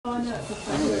Oh, no, it's a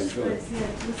fabulous place,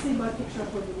 yeah. You'll see my picture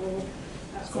up on the wall.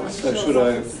 So should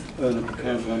I earn a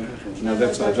account on it? No,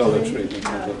 that's idolatry.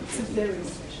 No, it's very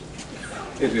special.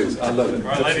 It is, I love it.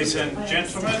 Right, ladies and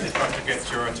gentlemen, if I could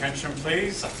get your attention,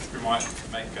 please. I think we might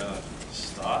make a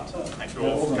start. Thank you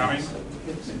all for coming.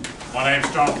 My name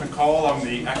is Jonathan Cole. I'm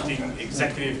the Acting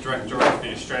Executive Director of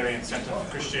the Australian Centre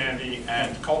for Christianity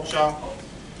and Culture.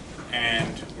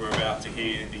 And we're about to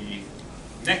hear the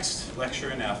next lecture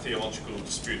in our Theological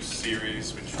Disputes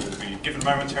series, which will be given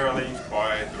momentarily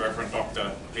by the Reverend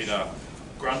Dr. Peter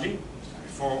Grundy.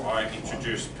 Before I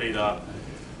introduce Peter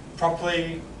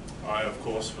properly, I of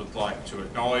course would like to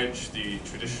acknowledge the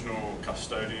traditional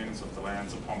custodians of the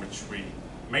lands upon which we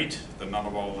meet, the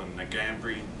Ngunnawal and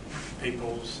Ngambri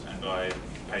peoples, and I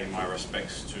pay my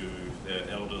respects to their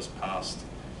elders past,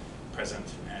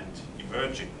 present and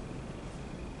emerging.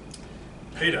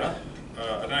 Peter,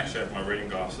 I don't actually have my reading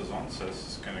glasses on, so this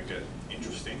is going to get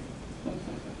interesting.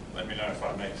 Let me know if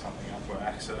I make something up by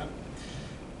accident.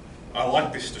 I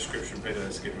like this description Peter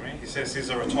has given me. He says he's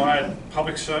a retired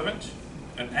public servant,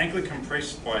 an Anglican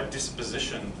priest by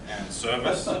disposition and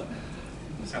service.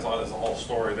 Sounds like there's a whole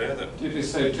story there. Did he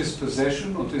say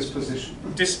dispossession or disposition?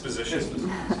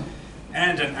 Disposition.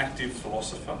 And an active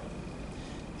philosopher.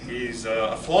 He's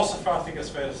a philosopher, I think it's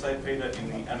fair to say, Peter, in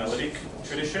the analytic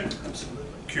tradition. Absolutely.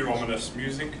 Cue ominous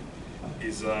music. He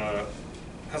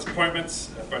has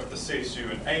appointments at both the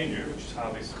CSU and ANU, which is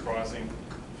hardly surprising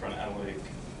for an analytic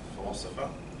philosopher.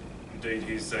 Indeed,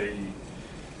 he's a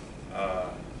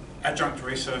adjunct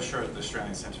researcher at the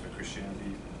Australian Centre for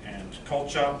Christianity and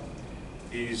Culture.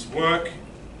 His work,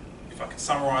 if I could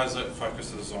summarise it,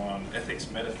 focuses on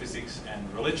ethics, metaphysics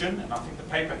and religion, and I think the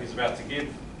paper he's about to give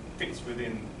fits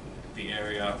within the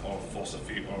area of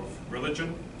philosophy of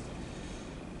religion.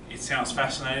 It sounds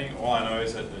fascinating. All I know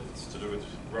is that it's to do with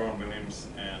Rowan Williams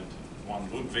and one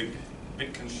Ludwig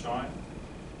Wittgenstein.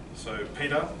 So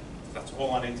Peter, that's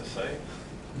all I need to say.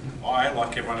 I,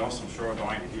 like everyone else, I'm sure, are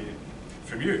dying to hear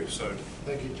from you. So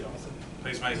Thank you, Jonathan.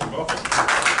 please make him welcome.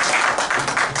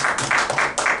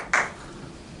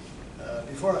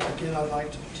 Before I begin, I'd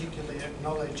like to particularly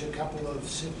acknowledge a couple of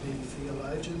Sydney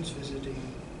theologians visiting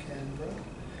Canberra,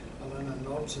 Alana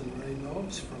Nobbs and Ray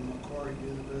Nobbs from Macquarie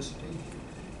University.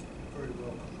 Very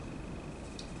welcome.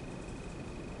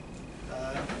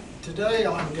 Today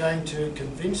I'm going to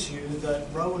convince you that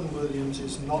Rowan Williams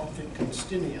is not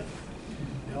Wittgensteinian.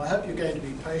 Now I hope you're going to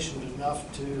be patient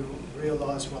enough to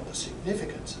realise what the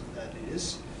significance of that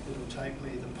is. It'll take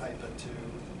me the paper to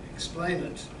explain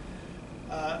it.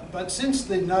 But since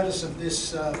the notice of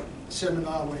this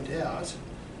seminar went out,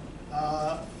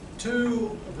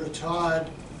 two retired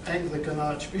Anglican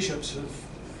archbishops have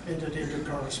entered into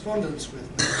correspondence with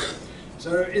me.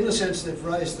 So in a sense they've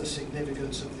raised the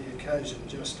significance of the occasion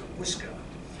just a whisker.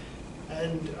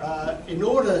 And in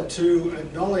order to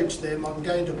acknowledge them, I'm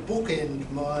going to bookend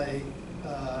my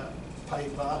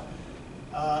paper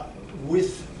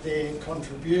with their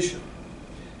contribution.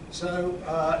 So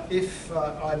if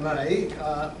I may,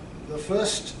 the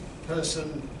first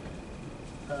person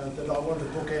that I want to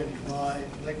bookend my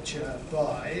lecture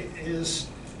by is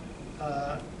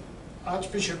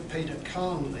Archbishop Peter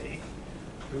Carnley,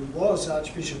 who was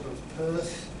Archbishop of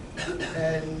Perth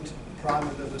and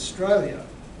Primate of Australia.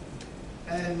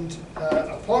 And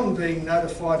upon being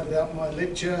notified about my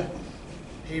lecture,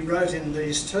 he wrote in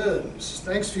these terms: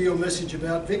 "Thanks for your message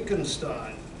about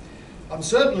Wittgenstein. I'm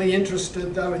certainly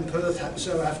interested, though in Perth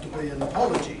so have to be an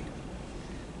apology.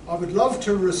 I would love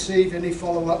to receive any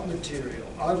follow-up material.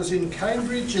 I was in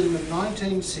Cambridge in the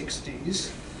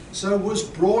 1960s, so was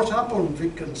brought up on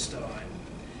Wittgenstein.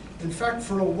 In fact,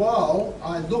 for a while,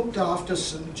 I looked after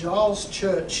St Giles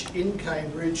Church in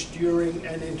Cambridge during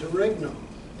an interregnum.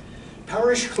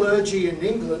 Parish clergy in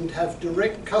England have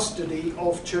direct custody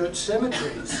of church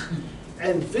cemeteries,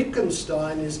 and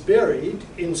Wittgenstein is buried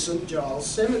in St Giles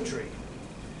Cemetery.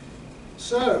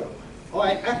 So,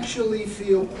 I actually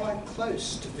feel quite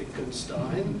close to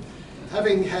Wittgenstein,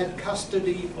 having had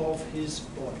custody of his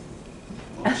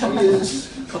body. Cheers,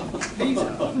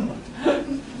 Peter."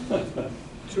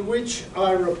 To which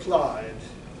I replied,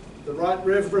 "The Right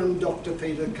Reverend Dr.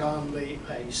 Peter Carnley,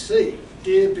 AC.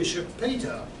 Dear Bishop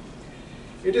Peter,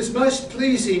 it is most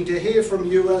pleasing to hear from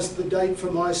you as the date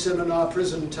for my seminar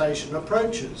presentation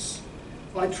approaches.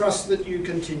 I trust that you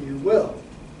continue well.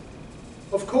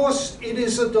 Of course, it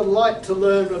is a delight to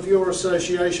learn of your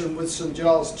association with St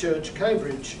Giles Church,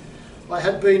 Cambridge. I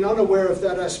had been unaware of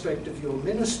that aspect of your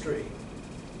ministry.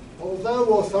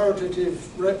 Although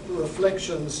authoritative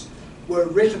reflections were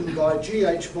written by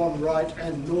G.H. von Wright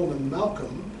and Norman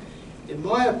Malcolm, In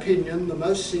my opinion, the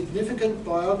most significant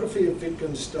biography of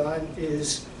Wittgenstein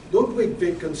is Ludwig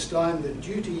Wittgenstein, The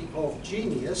Duty of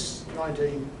Genius,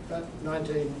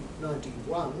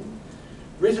 1991,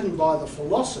 written by the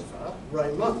philosopher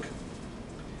Ray Monk.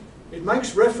 It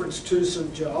makes reference to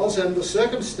St Giles and the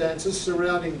circumstances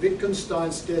surrounding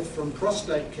Wittgenstein's death from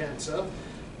prostate cancer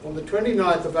on the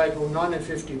 29th of April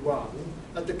 1951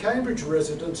 at the Cambridge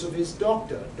residence of his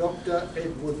doctor, Dr.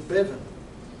 Edward Bevan.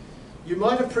 You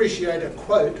might appreciate a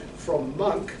quote from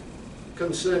Monk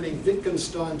concerning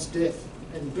Wittgenstein's death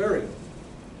and burial.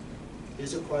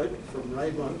 Here's a quote from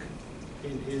Ray Monk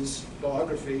in his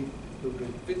biography,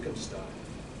 Ludwig Wittgenstein.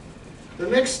 The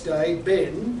next day,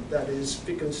 Ben, that is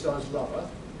Wittgenstein's lover,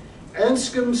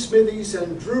 Anscombe, Smithies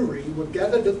and Drury were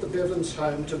gathered at the Bevans'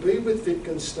 home to be with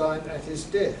Wittgenstein at his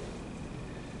death.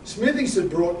 Smithies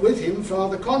had brought with him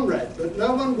Father Conrad, but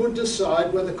no one would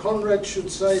decide whether Conrad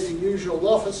should say the usual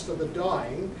office for the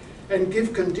dying and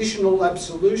give conditional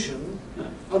absolution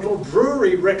until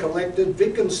Drury recollected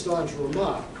Wittgenstein's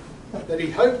remark that he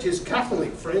hoped his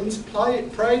Catholic friends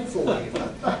prayed for him.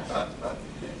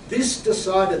 This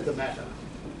decided the matter,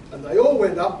 and they all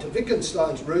went up to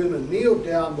Wittgenstein's room and kneeled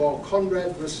down while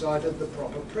Conrad recited the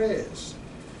proper prayers.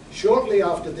 Shortly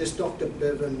after this, Dr.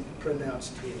 Bevan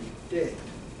pronounced him dead.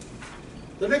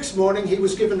 The next morning he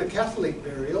was given a Catholic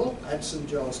burial at St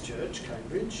Giles Church,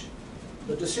 Cambridge.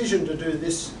 The decision to do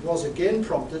this was again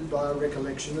prompted by a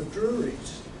recollection of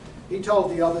Drury's. He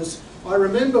told the others, "I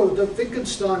remember that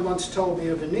Wittgenstein once told me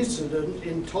of an incident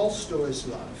in Tolstoy's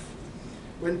life.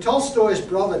 When Tolstoy's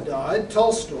brother died,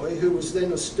 Tolstoy, who was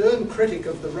then a stern critic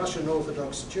of the Russian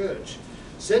Orthodox Church,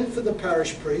 sent for the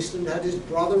parish priest and had his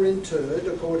brother interred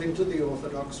according to the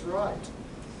Orthodox rite.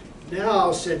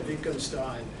 Now," said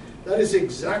Wittgenstein, "that is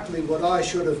exactly what I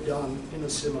should have done in a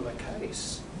similar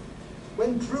case."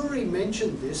 When Drury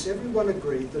mentioned this, everyone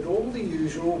agreed that all the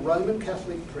usual Roman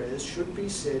Catholic prayers should be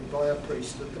said by a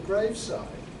priest at the graveside.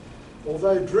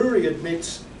 Although Drury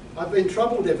admits, "I've been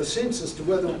troubled ever since as to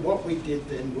whether what we did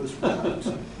then was right."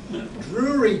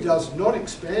 Drury does not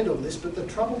expand on this, but the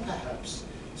trouble perhaps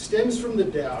stems from the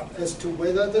doubt as to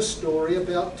whether the story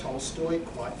about Tolstoy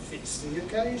quite fits the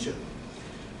occasion.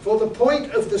 For the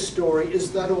point of the story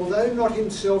is that although not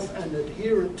himself an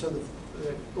adherent to the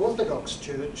Orthodox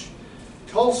Church,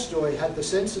 Tolstoy had the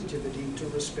sensitivity to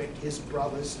respect his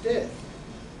brother's death,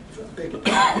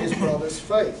 his brother's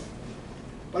faith.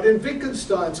 But in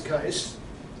Wittgenstein's case,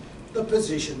 the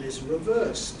position is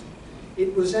reversed.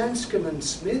 It was Anscombe and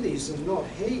Smithies and not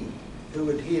he who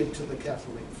adhered to the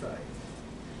Catholic faith.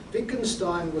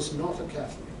 Wittgenstein was not a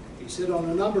Catholic. He said on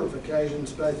a number of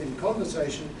occasions, both in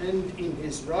conversation and in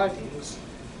his writings,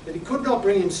 that he could not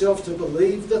bring himself to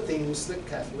believe the things that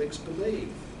Catholics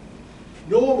believe.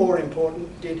 Nor, more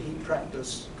important, did he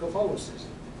practice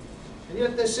Catholicism. And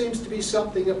yet there seems to be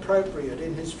something appropriate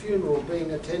in his funeral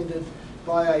being attended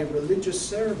by a religious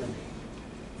ceremony.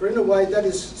 For in a way that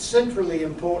is centrally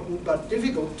important but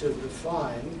difficult to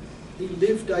define, he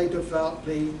lived a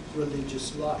devoutly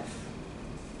religious life.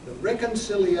 The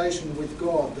reconciliation with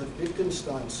God that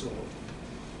Wittgenstein sought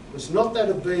was not that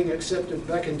of being accepted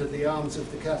back into the arms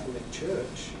of the Catholic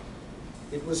Church.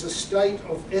 It was a state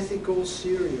of ethical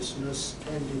seriousness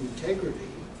and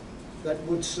integrity that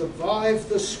would survive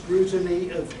the scrutiny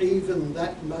of even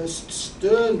that most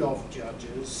stern of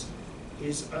judges,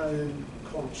 his own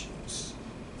conscience.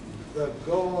 The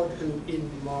God who in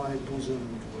my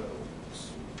bosom dwells.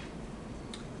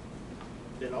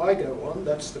 Then I go on,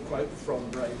 that's the quote from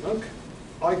Ray Monk,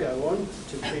 I go on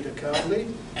to Peter Carnley.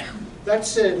 That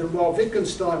said, and while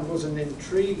Wittgenstein was an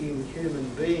intriguing human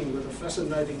being with a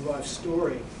fascinating life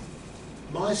story,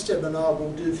 my seminar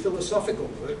will do philosophical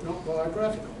work, not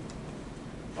biographical.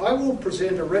 I will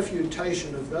present a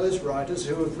refutation of those writers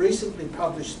who have recently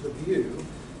published the view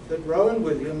that Rowan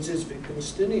Williams is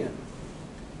Wittgensteinian.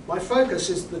 My focus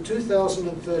is the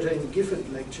 2013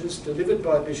 Gifford Lectures delivered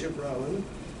by Bishop Rowan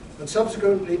and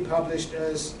subsequently published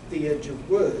as The Edge of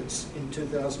Words in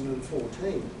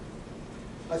 2014.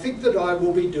 I think that I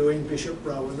will be doing Bishop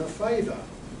Rowan a favour.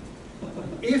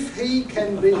 If he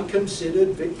can be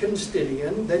considered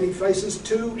Wittgensteinian, then he faces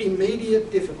two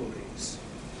immediate difficulties.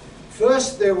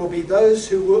 First, there will be those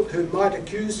who might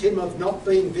accuse him of not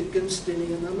being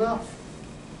Wittgensteinian enough.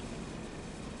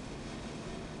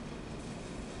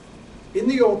 In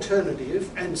the alternative,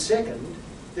 and second,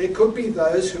 there could be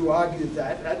those who argue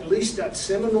that, at least at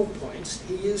seminal points,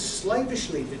 he is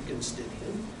slavishly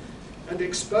Wittgensteinian and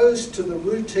exposed to the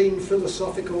routine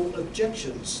philosophical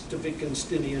objections to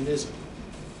Wittgensteinianism.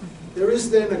 There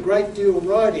is then a great deal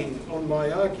riding on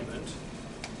my argument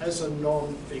as a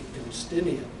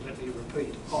non-Wittgensteinian. Let me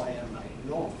repeat, I am a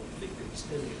non-Wittgensteinian.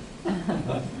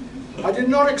 Wittgensteinian. I did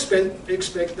not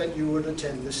expect that you would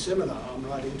attend this seminar. I'm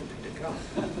writing to Peter Cup.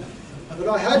 But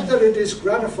I hope that it is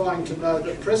gratifying to know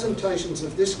that presentations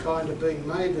of this kind are being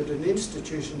made at an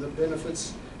institution that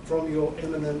benefits from your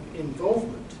eminent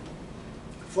involvement.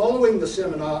 Following the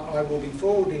seminar, I will be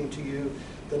forwarding to you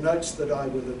the notes that I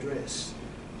will address.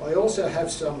 I also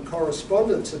have some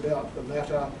correspondence about the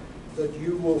matter that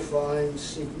you will find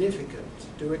significant.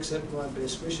 Do accept my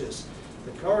best wishes.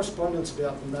 The correspondence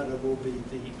about the matter will be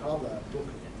the other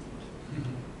bookend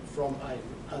from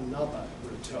another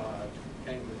retired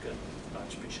Anglican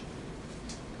Archbishop.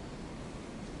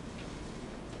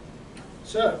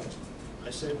 So,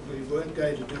 I said we weren't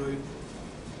going to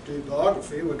do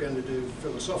biography, we're going to do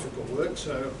philosophical work,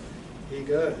 so here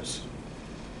goes.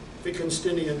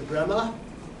 Wittgensteinian grammar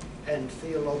and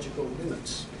theological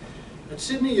limits. At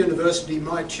Sydney University,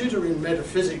 my tutor in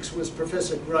metaphysics was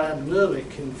Professor Graham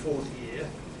Nerlich in fourth year,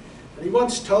 and he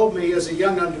once told me as a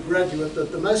young undergraduate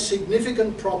that the most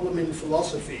significant problem in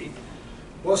philosophy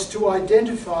was to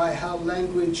identify how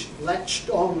language latched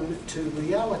on to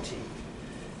reality,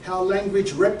 how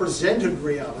language represented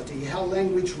reality, how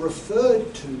language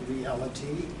referred to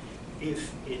reality,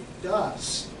 if it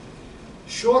does.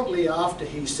 Shortly after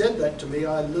he said that to me,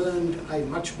 I learned a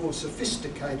much more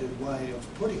sophisticated way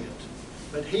of putting it.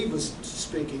 But he was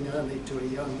speaking only to a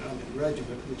young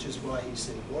undergraduate, which is why he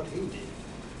said what he did.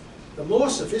 The more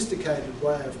sophisticated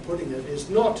way of putting it is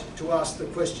not to ask the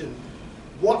question,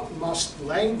 what must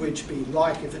language be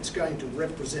like if it's going to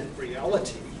represent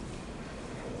reality?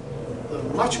 The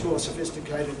much more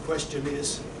sophisticated question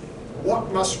is,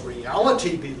 what must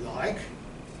reality be like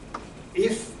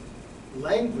if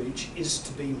language is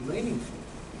to be meaningful?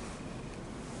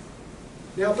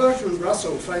 Now, Bertrand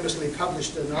Russell famously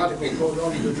published an article called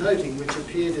On Denoting, which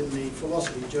appeared in the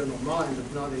Philosophy Journal Mind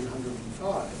of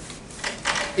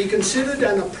 1905. He considered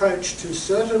an approach to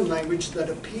certain language that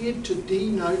appeared to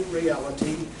denote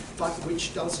reality, but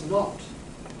which does not,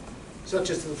 such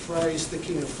as the phrase, the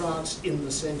King of France, in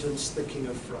the sentence, the King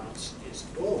of France is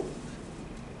bald.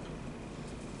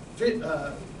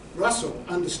 Russell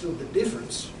understood the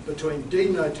difference between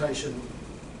denotation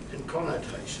and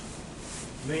connotation,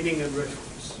 meaning and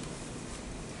reference.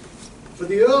 For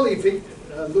the early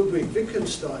Ludwig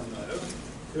Wittgenstein, though,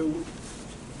 who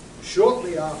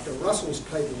shortly after Russell's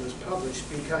paper was published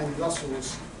became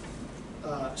Russell's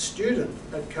student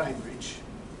at Cambridge,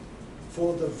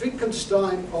 for the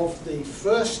Wittgenstein of the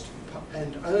first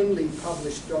and only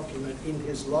published document in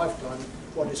his lifetime,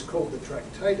 what is called the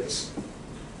Tractatus,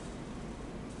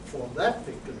 for that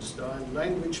Wittgenstein,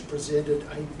 language presented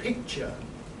a picture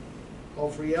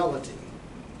of reality,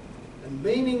 and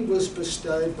meaning was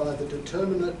bestowed by the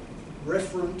determinate,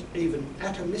 referent, even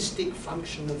atomistic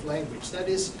function of language. That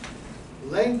is,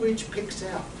 language picks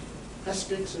out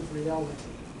aspects of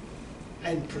reality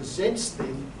and presents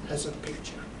them as a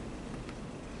picture.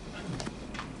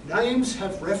 Names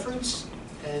have reference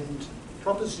and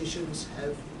propositions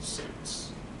have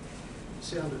sense.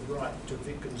 Sounded right to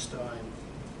Wittgenstein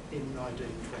in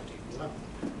 1921.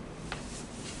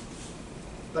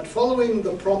 But following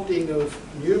the prompting of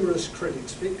numerous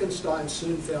critics, Wittgenstein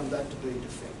soon found that to be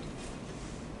defective.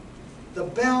 The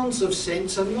bounds of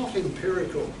sense are not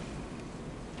empirical.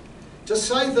 To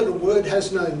say that a word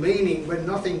has no meaning when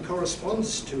nothing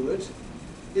corresponds to it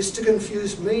is to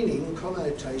confuse meaning,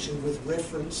 connotation, with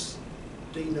reference,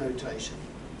 denotation.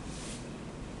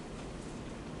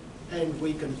 And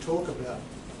we can talk about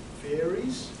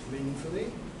varies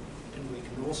meaningfully, and we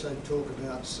can also talk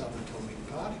about subatomic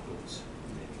particles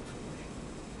meaningfully.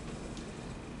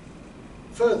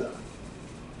 Further,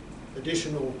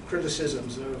 additional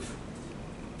criticisms of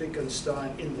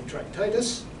Wittgenstein in the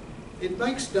Tractatus: it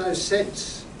makes no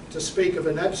sense to speak of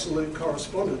an absolute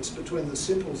correspondence between the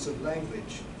simples of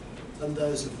language and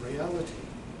those of reality.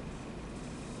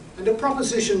 And a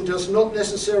proposition does not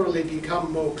necessarily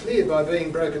become more clear by being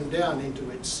broken down into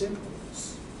its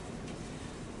simples.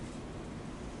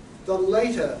 The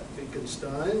later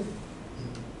Wittgenstein,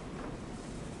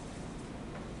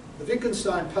 the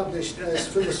Wittgenstein published as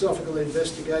Philosophical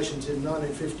Investigations in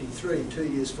 1953, 2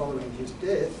 years following his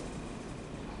death,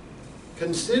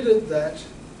 considered that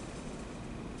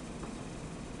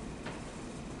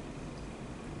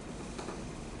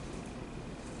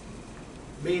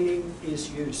meaning is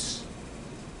use.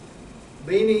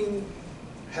 Meaning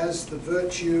has the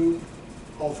virtue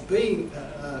of being,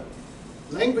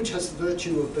 language has the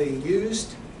virtue of being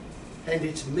used, and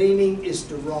its meaning is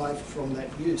derived from that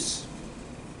use.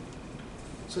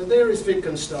 So there is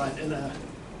Wittgenstein in a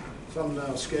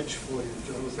thumbnail sketch for you,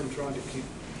 Jonathan, trying to keep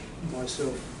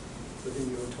myself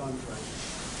within your time frame.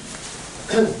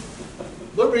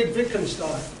 Ludwig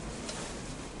Wittgenstein,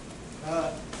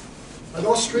 an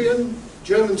Austrian,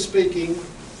 German-speaking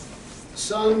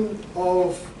son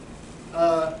of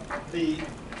the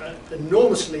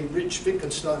enormously rich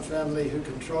Wittgenstein family who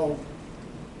controlled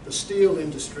the steel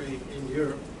industry in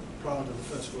Europe prior to the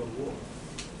First World War.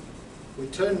 We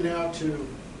turn now to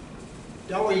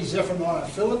Douwe Zephaniah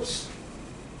Phillips,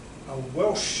 a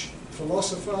Welsh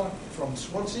philosopher from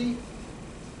Swansea.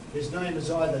 His name is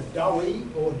either Douwe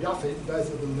or Duffet,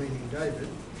 both of them meaning David.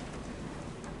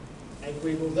 And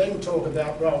we will then talk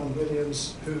about Rowan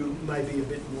Williams, who may be a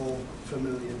bit more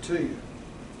familiar to you.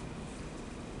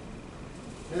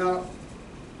 Now,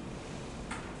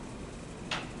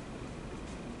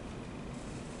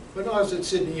 when I was at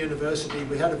Sydney University,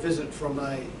 we had a visit from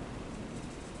an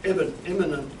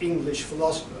eminent English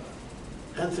philosopher,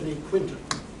 Anthony Quinton.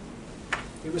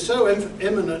 He was so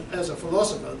eminent as a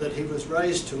philosopher that he was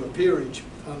raised to a peerage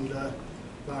under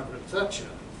Margaret Thatcher.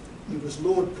 He was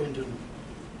Lord Quinton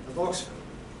of Oxford.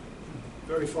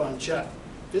 Very fine chap.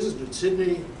 Visited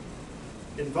Sydney,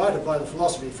 invited by the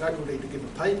philosophy faculty to give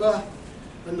a paper.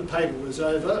 When the paper was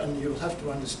over, and you'll have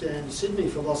to understand, Sydney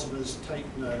philosophers take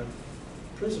no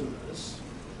prisoners.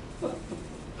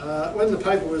 When the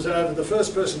paper was over, the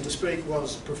first person to speak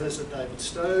was Professor David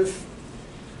Stove.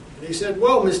 And he said,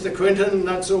 "Well, Mr. Quinton,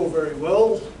 that's all very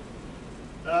well,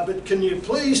 but can you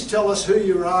please tell us who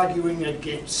you're arguing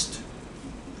against?"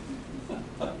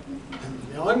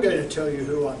 Now, I'm going to tell you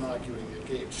who I'm arguing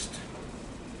against.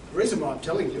 The reason why I'm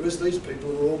telling you is these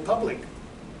people are all public.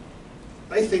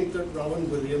 They think that Rowan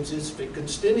Williams is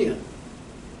Wittgensteinian.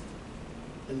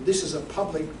 And this is a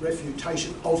public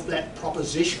refutation of that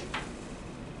proposition.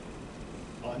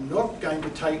 I'm not going to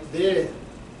take their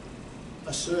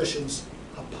assertions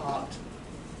apart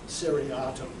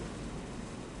seriatim.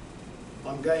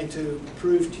 I'm going to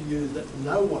prove to you that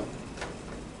no one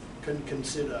can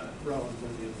consider Rowan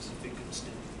Williams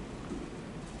Wittgenstein.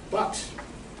 But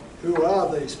who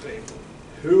are these people?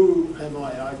 Who am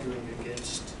I arguing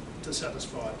against to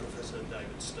satisfy Professor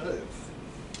David Stove?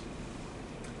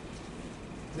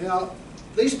 Now,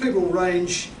 these people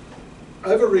range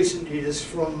over recent years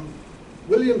from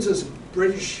Williams's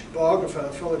British biographer,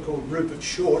 a fellow called Rupert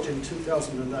Short in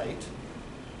 2008,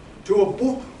 to a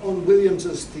book on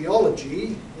Williams's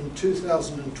theology in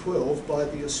 2012 by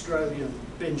the Australian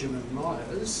Benjamin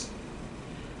Myers,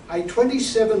 a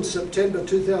 27 September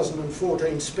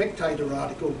 2014 Spectator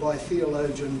article by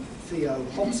theologian Theo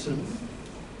Hobson,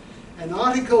 an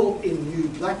article in New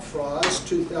Blackfriars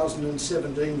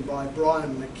 2017 by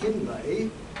Brian McKinlay,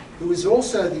 who is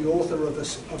also the author of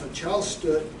a Charles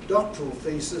Sturt doctoral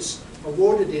thesis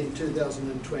awarded in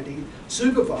 2020,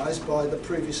 supervised by the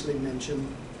previously mentioned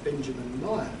Benjamin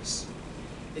Myers.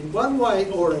 In one way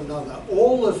or another,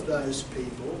 all of those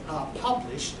people are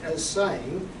published as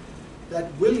saying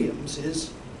that Williams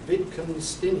is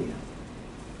Wittgensteinian.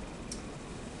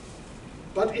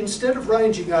 But instead of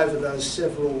ranging over those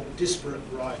several disparate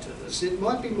writers, it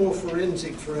might be more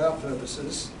forensic for our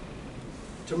purposes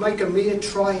to make a mere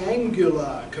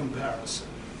triangular comparison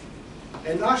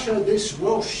and usher this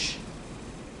Welsh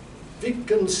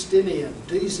Wittgensteinian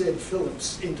D.Z.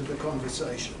 Phillips into the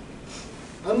conversation.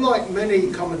 Unlike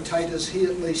many commentators, he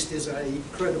at least is a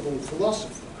credible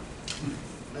philosopher,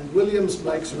 and Williams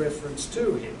makes reference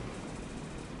to him.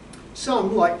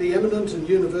 Some, like the eminent and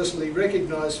universally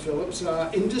recognised Phillips,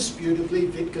 are indisputably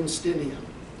Wittgensteinian.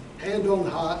 Hand on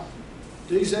heart,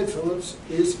 D.Z. Phillips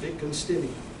is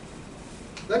Wittgensteinian.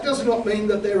 That does not mean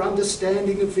that their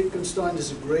understanding of Wittgenstein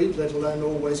is agreed, let alone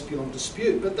always beyond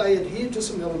dispute, but they adhere to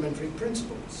some elementary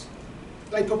principles.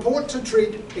 They purport to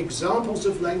treat examples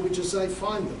of language as they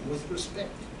find them with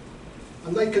respect,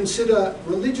 and they consider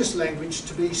religious language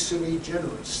to be sui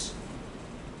generis.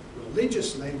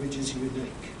 Religious language is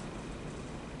unique.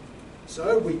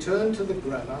 So we turn to the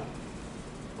grammar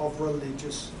of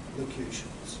religious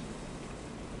locutions.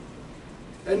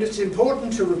 And it's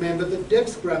important to remember that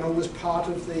depth grammar was part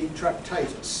of the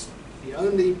Tractatus, the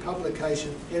only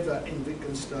publication ever in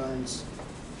Wittgenstein's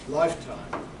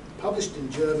lifetime, published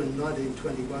in German in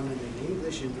 1921 and in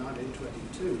English in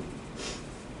 1922.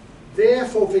 There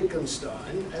for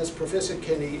Wittgenstein, as Professor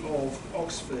Kenny of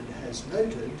Oxford has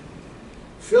noted,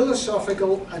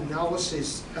 philosophical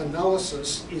analysis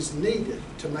is needed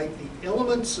to make the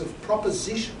elements of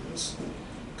propositions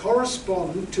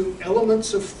correspond to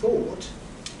elements of thought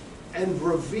and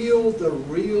reveal the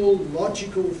real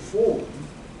logical form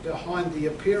behind the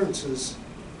appearances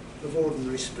of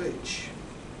ordinary speech.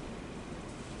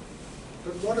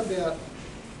 But what about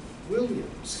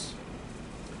Williams?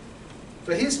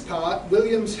 For his part,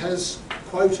 Williams has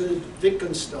quoted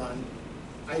Wittgenstein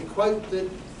a quote that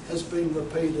has been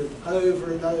repeated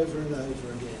over and over and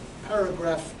over again.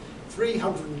 Paragraph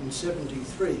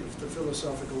 373 of the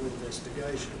Philosophical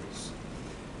Investigations,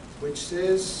 which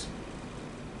says,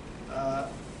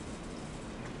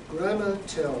 grammar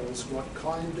tells what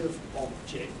kind of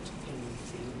object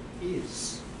anything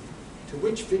is, to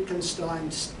which Wittgenstein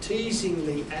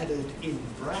teasingly added in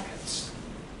brackets,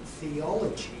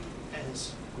 theology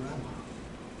as grammar.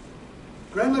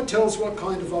 Grammar tells what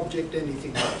kind of object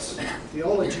anything is,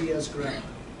 theology as grammar.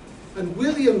 And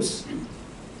Williams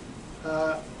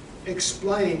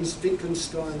explains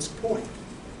Wittgenstein's point.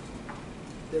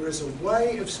 There is a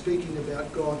way of speaking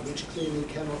about God which clearly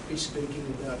cannot be speaking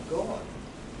about God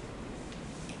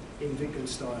in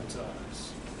Wittgenstein's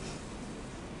eyes.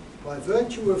 By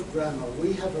virtue of grammar,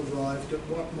 we have arrived at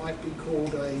what might be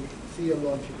called a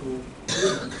theological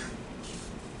limit.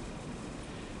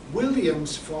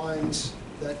 Williams finds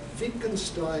that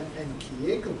Wittgenstein and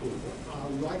Kierkegaard are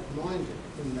like-minded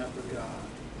in that regard.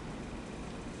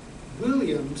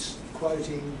 Williams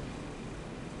quoting,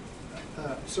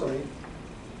 a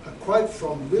quote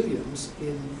from Williams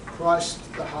in Christ,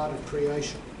 the Heart of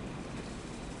Creation.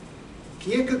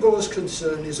 Kierkegaard's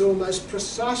concern is almost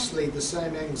precisely the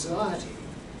same anxiety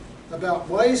about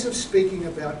ways of speaking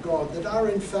about God that are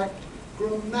in fact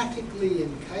grammatically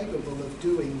incapable of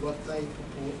doing what they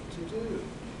purport to do.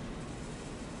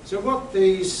 So what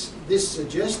this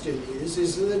suggestion is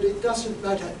that it doesn't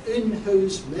matter in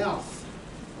whose mouth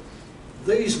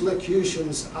these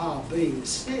locutions are being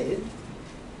said,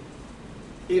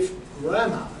 if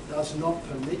grammar does not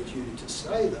permit you to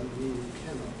say them, you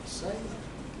cannot say them.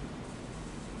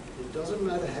 It doesn't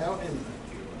matter how eminent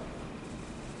you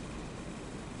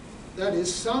are. That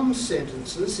is, some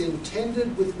sentences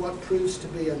intended with what proves to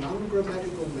be an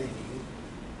ungrammatical meaning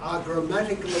are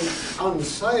grammatically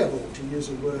unsayable, to use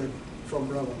a word from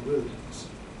Rowan Williams.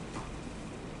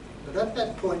 But at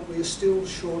that point we are still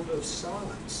short of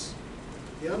silence.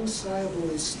 The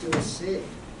unsayable is still said,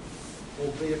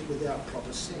 albeit without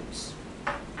proper sense.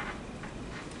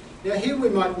 Now here we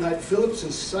might note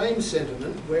Phillips's same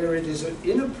sentiment, where it is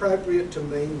inappropriate to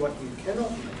mean what you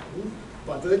cannot mean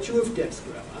by virtue of depth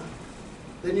grammar,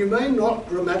 then you may not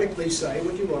grammatically say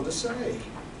what you want to say.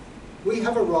 We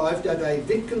have arrived at a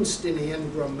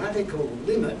Wittgensteinian grammatical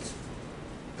limit,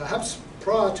 perhaps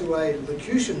prior to a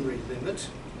locutionary limit.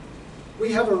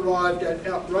 We have arrived at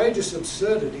outrageous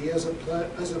absurdity as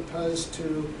opposed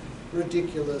to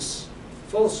ridiculous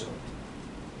falsehood.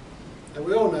 And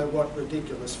we all know what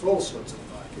ridiculous falsehoods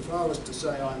are like. If I was to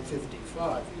say I'm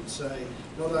 55, you'd say,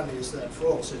 not only is that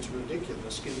false, it's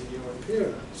ridiculous given your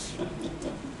appearance.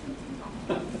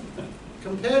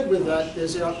 Compared with that,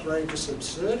 there's outrageous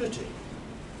absurdity.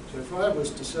 So if I was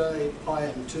to say I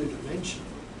am two-dimensional,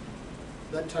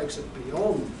 that takes it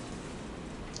beyond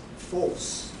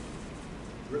false,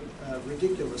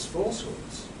 ridiculous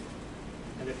falsehoods,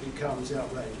 and it becomes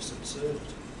outrageous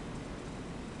absurdity.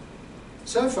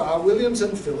 So far, Williams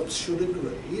and Phillips should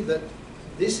agree that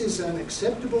this is an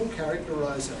acceptable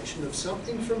characterization of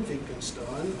something from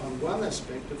Wittgenstein on one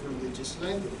aspect of religious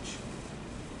language.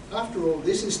 After all,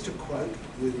 this is to quote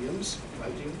Williams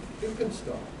quoting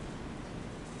Wittgenstein.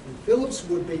 And Phillips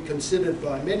would be considered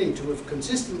by many to have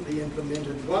consistently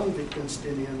implemented one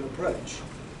Wittgensteinian approach.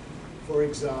 For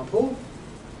example,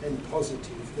 and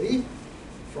positively,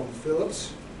 from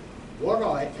Phillips, what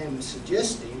I am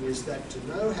suggesting is that to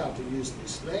know how to use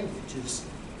this language is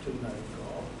to know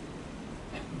God.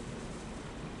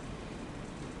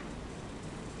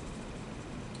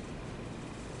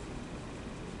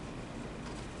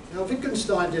 Now,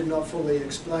 Wittgenstein did not fully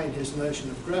explain his notion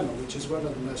of grammar, which is one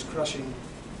of the most crushing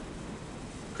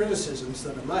criticisms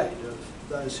that are made of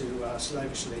those who are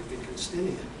slavishly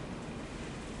Wittgensteinian.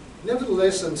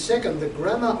 Nevertheless, and second, the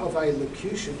grammar of a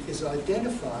locution is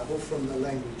identifiable from the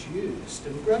language used,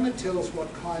 and grammar tells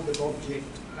what kind of object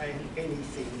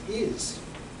anything is,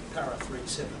 para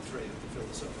 373 of the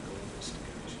Philosophical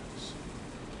Investigations.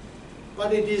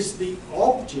 But it is the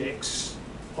objects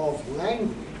of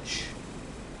language,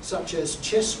 such as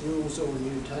chess rules or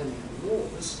Newtonian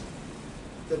laws,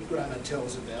 that grammar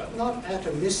tells about, not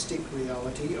atomistic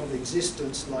reality of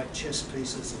existence like chess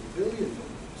pieces and billiard balls.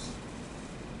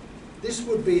 This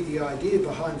would be the idea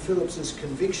behind Phillips's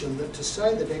conviction that to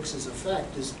say that X is a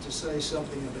fact is to say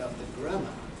something about the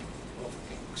grammar of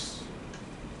X.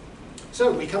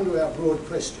 So we come to our broad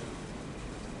question.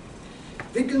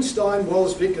 Wittgenstein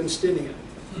was Wittgensteinian.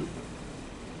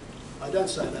 I don't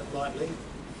say that lightly.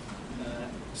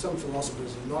 Some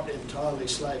philosophers are not entirely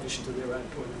slavish to their own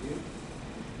point of view.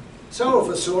 So of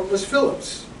a sort was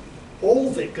Phillips.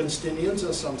 All Wittgensteinians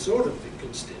are some sort of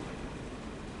Wittgensteinian.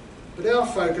 But our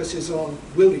focus is on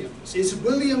Williams. Is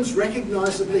Williams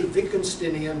recognisably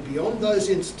Wittgensteinian beyond those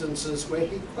instances where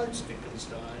he quotes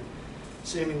Wittgenstein,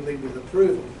 seemingly with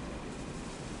approval?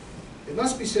 It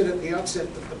must be said at the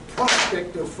outset that the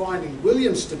prospect of finding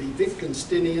Williams to be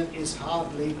Wittgensteinian is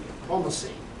hardly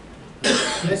promising.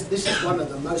 This is one of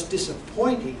the most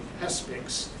disappointing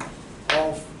aspects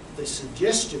of the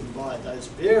suggestion by those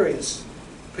various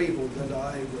people that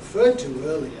I referred to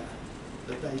earlier,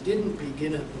 that they didn't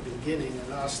begin at the beginning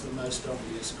and ask the most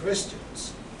obvious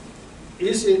questions.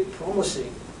 Is it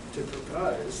promising to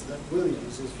propose that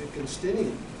Williams is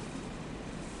Wittgensteinian?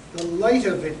 The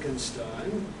later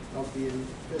Wittgenstein of the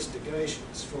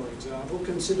investigations, for example,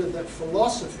 considered that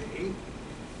philosophy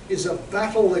is a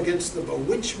battle against the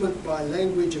bewitchment by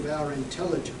language of our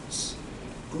intelligence.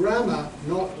 Grammar,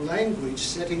 not language,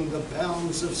 setting the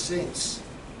bounds of sense.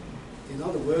 In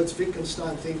other words,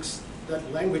 Wittgenstein thinks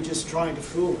that language is trying to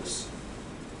fool us.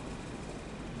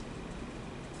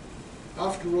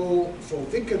 After all, for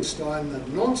Wittgenstein, the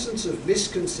nonsense of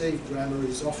misconceived grammar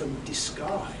is often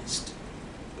disguised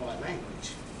by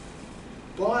language.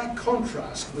 By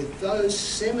contrast with those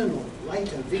seminal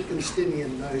later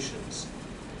Wittgensteinian notions,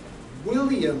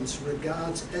 Williams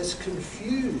regards as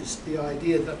confused the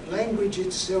idea that language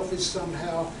itself is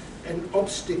somehow an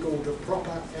obstacle to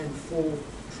proper and full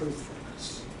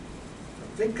truthfulness.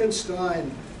 For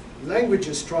Wittgenstein, language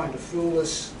is trying to fool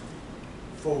us.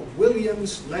 For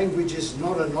Williams, language is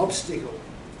not an obstacle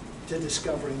to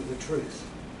discovering the truth.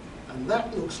 And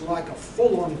that looks like a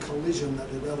full-on collision at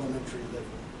an elementary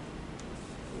level.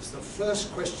 It was the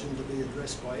first question to be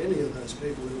addressed by any of those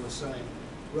people who were saying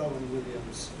Rowan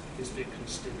Williams is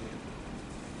Wittgensteinian.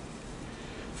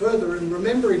 Further, in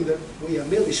remembering that we are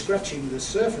merely scratching the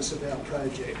surface of our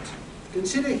project,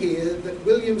 consider here that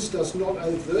Williams does not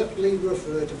overtly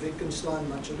refer to Wittgenstein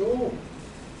much at all.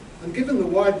 And given the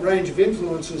wide range of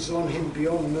influences on him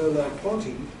beyond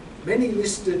Merleau-Ponty, many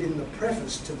listed in the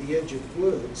preface to The Edge of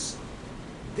Words,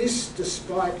 this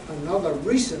despite another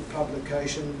recent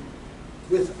publication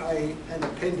with an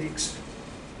appendix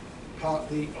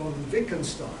partly on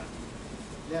Wittgenstein.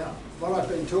 Now, what I've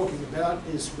been talking about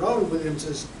is Rowan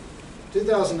Williams's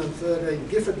 2013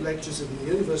 Gifford Lectures in the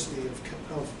University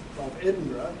of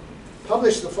Edinburgh,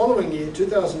 published the following year,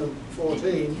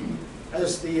 2014,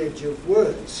 as The Edge of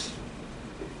Words.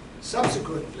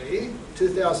 Subsequently,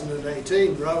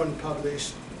 2018, Rowan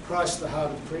published Christ the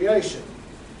Heart of Creation,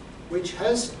 which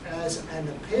has as an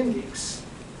appendix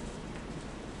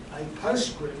a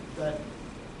postscript that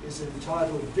is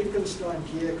entitled Wittgenstein,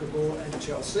 Kierkegaard and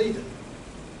Chalcedon.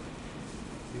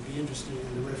 You'd be interested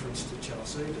in the reference to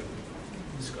Chalcedon,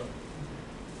 Scott.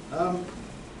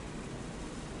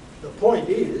 The point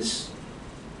is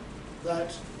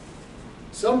that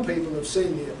some people have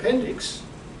seen the appendix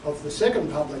of the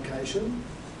second publication.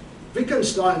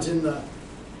 Wittgenstein's in the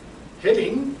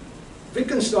heading.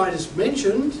 Wittgenstein is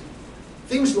mentioned.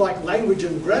 Things like language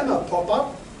and grammar pop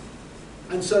up.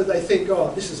 And so they think,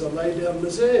 oh, this is a lay-down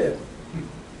misere.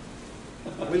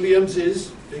 Williams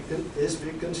is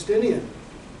Wittgensteinian.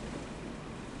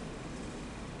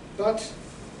 But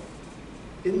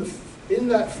in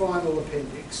that final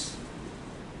appendix,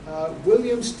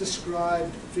 Williams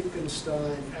described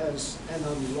Wittgenstein as an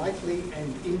unlikely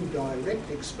and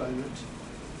indirect exponent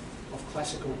of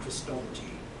classical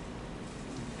Christology.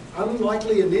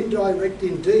 Unlikely and indirect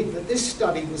indeed, but this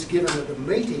study was given at a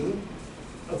meeting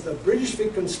of the British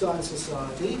Wittgenstein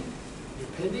Society, the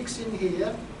appendix in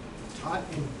here,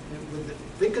 with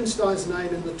Wittgenstein's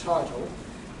name in the title.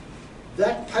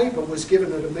 That paper was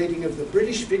given at a meeting of the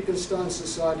British Wittgenstein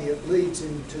Society at Leeds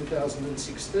in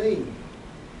 2016.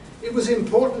 It was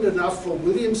important enough for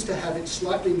Williams to have it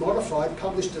slightly modified,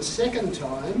 published a second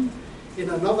time in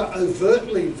another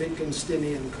overtly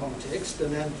Wittgensteinian context,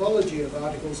 an anthology of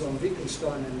articles on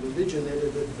Wittgenstein and religion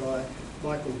edited by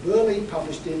Michael Burley,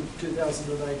 published in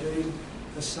 2018,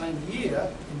 the same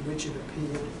year in which it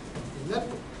appeared in that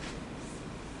book.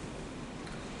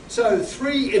 So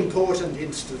 3 important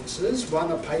instances,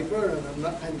 one a paper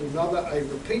and another a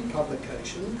repeat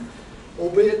publication,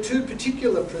 albeit 2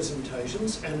 particular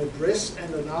presentations, an address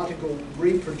and an article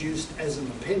reproduced as an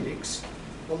appendix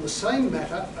on the same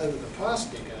matter over the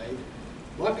past decade,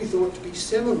 might be thought to be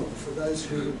seminal for those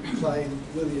who claim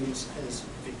Williams as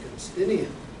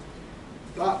Wittgensteinian.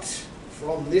 But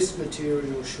from this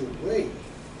material should we?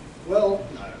 Well,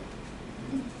 no.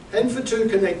 And for 2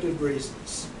 connected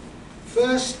reasons.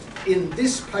 First, in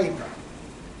this paper,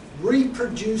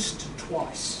 reproduced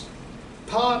twice,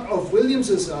 part of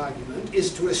Williams's argument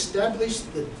is to establish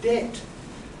the debt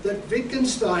that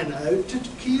Wittgenstein owed to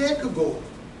Kierkegaard.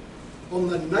 on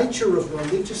the nature of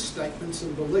religious statements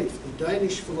and belief, the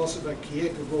Danish philosopher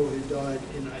Kierkegaard, who died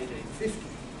in 1850.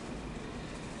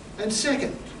 And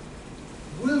second,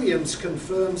 Williams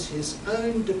confirms his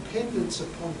own dependence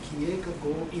upon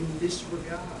Kierkegaard in this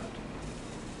regard.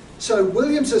 So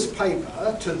Williams's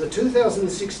paper to the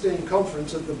 2016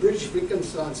 conference of the British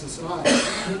Wittgenstein Society,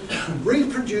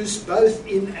 reproduced both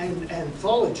in an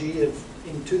anthology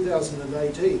in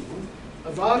 2018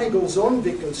 of articles on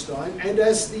Wittgenstein and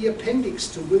as the appendix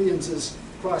to Williams's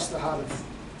Christ the Heart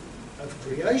of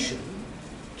Creation,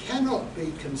 cannot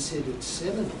be considered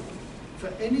seminal for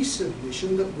any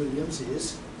submission that Williams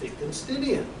is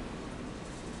Wittgensteinian.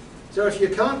 So if you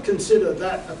can't consider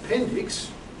that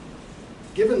appendix,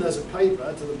 given as a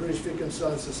paper to the British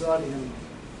Wittgenstein Society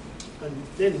and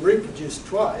then reproduced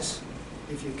twice,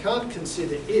 if you can't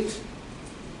consider it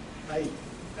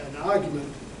an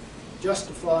argument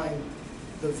justifying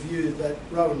the view that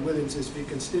Rowan Williams is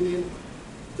Wittgensteinian,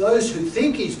 those who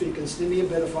think he's Wittgensteinian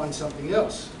better find something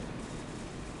else.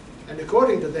 And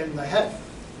according to them, they have.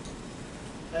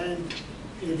 And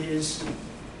it is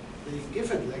the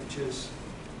Gifford Lectures,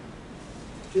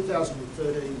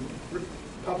 2013,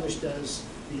 published as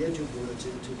The Edge of Words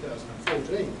in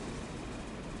 2014.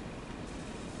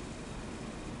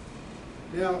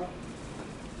 Now,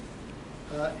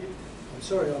 I'm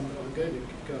sorry, I'm going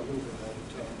to go a little bit out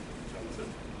of time, Jonathan,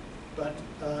 but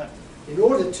in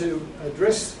order to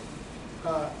address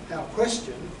our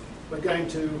question, we're going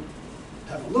to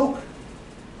have a look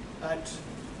at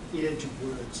the edge of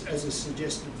words as is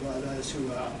suggested by those who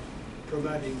are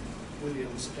promoting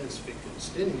Williams as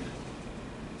Wittgensteinian.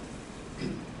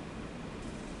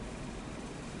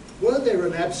 Were there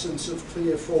an absence of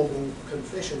clear formal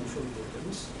confession from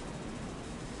Williams?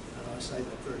 And I say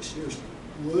that very seriously.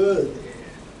 Were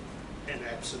there an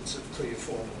absence of clear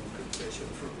formal confession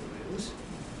from Williams?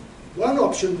 One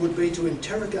option would be to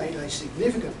interrogate a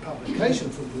significant publication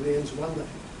from Williams, one that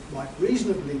might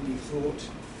reasonably be thought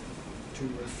to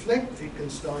reflect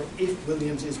Wittgenstein if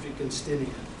Williams is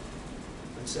Wittgensteinian.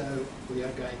 And so we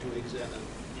are going to examine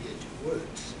the edge of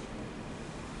words.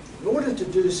 In order to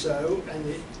do so,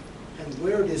 and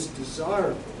where it is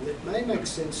desirable, it may make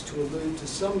sense to allude to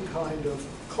some kind of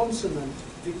consonant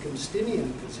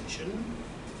Wittgensteinian position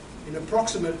in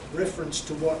approximate reference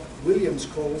to what Williams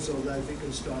calls, although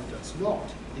Wittgenstein does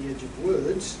not, the edge of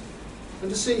words, and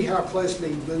to see how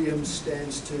closely Williams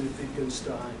stands to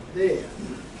Wittgenstein there.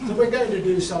 So we're going to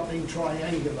do something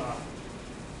triangular.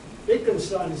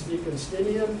 Wittgenstein is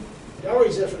Wittgensteinian,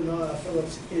 Gary Zephaniah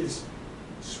Phillips is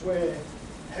swear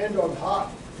hand on heart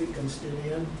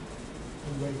Wittgensteinian,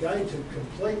 and we're going to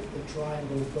complete the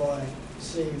triangle by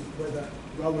seeing whether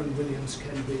Rowan Williams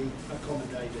can be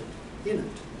accommodated in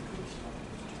it.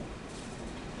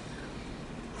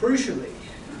 Crucially,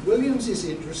 Williams is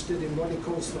interested in what he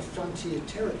calls the frontier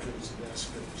territories of our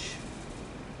speech.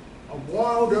 A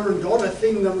wilder and odder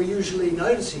thing than we usually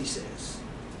notice, he says.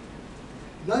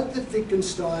 Note that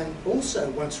Wittgenstein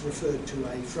also once referred to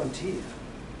a frontier.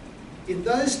 In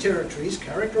those territories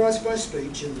characterised by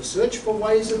speech and the search for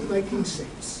ways of making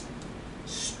sense,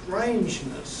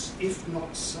 strangeness, if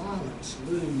not silence,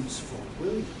 looms for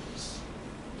Williams.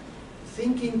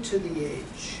 Thinking to the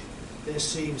edge, there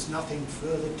seems nothing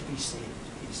further to be said,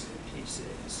 he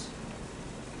says.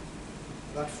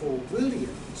 But for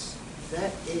Williams,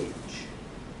 that edge,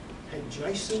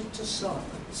 adjacent to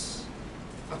silence,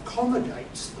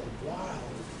 accommodates the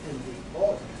wild and the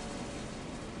odd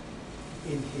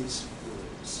in his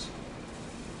words.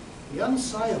 The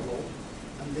unsayable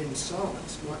and then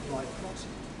silence might lie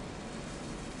proximate.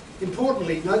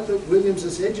 Importantly, note that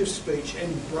Williams's edge of speech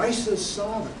embraces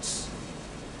silence,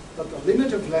 but the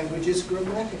limit of language is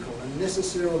grammatical and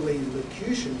necessarily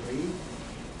locutionary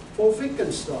for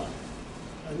Wittgenstein.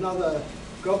 Another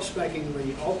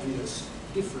gobsmackingly obvious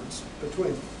difference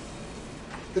between them.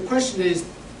 The question is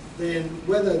then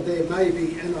whether there may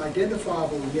be an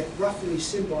identifiable yet roughly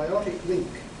symbiotic link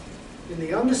in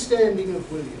the understanding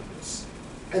of Williams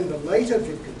and the later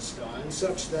Wittgenstein,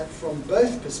 such that from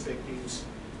both perspectives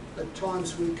at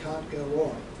times we can't go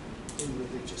on in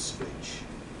religious speech.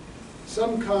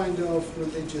 Some kind of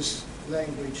religious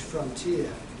language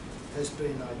frontier has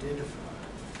been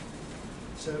identified.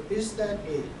 So is that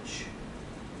edge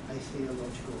a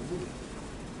theological limit?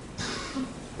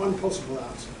 One possible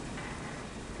answer.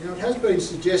 Now, it has been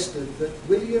suggested that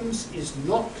Williams is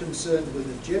not concerned with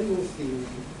a general theory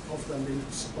of the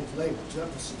limits of language.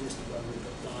 That was suggested by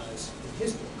Rupert Myers in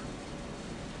his book.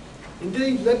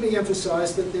 Indeed, let me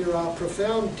emphasise that there are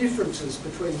profound differences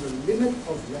between the limit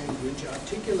of language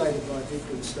articulated by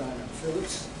Wittgenstein and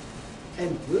Phillips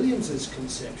and Williams's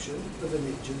conception of an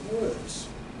edge of words.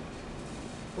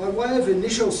 By way of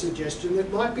initial suggestion,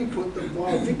 it might be put that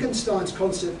while Wittgenstein's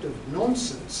concept of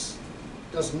nonsense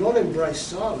does not embrace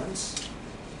silence,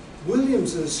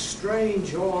 Williams's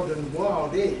strange, odd and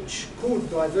wild edge could,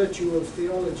 by virtue of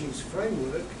theology's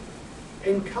framework,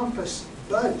 encompass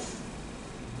both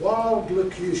wild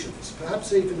locutions,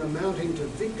 perhaps even amounting to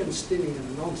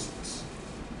Wittgensteinian nonsense,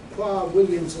 qua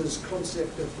Williams's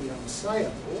concept of the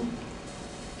unsayable,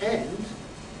 and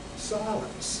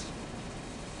silence.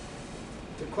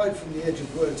 To quote from The Edge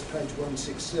of Words, page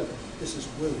 167, this is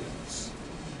Williams.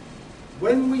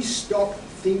 When we stop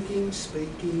thinking,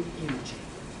 speaking, imaging,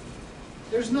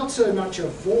 there's not so much a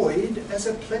void as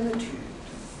a plenitude.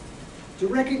 To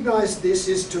recognise this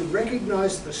is to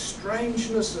recognise the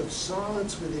strangeness of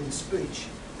silence within speech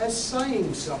as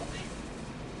saying something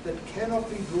that cannot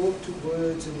be brought to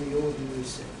words in the ordinary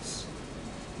sense,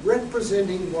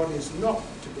 representing what is not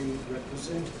to be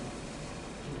represented.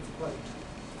 End of quote.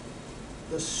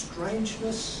 The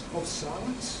strangeness of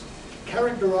silence,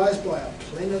 characterised by a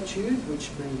plenitude, which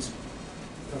means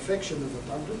perfection of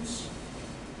abundance,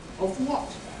 of what?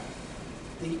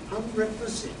 The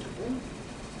unrepresentable?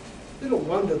 Little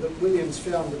wonder that Williams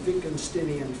found the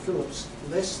Wittgensteinian Phillips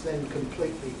less than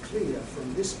completely clear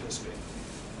from this perspective.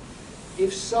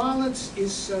 If silence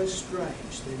is so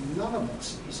strange, then none of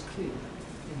us is clear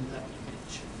in that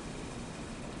dimension.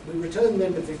 We return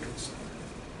then to Wittgenstein.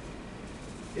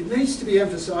 It needs to be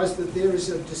emphasised that there is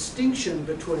a distinction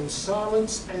between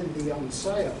silence and the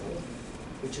unsayable,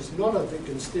 which is not a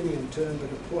Wittgensteinian term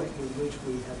but a point with which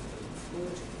we have been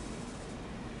flirting.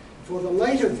 For the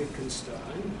later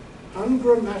Wittgenstein,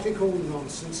 ungrammatical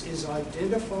nonsense is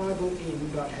identifiable in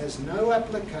but has no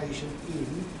application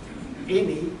in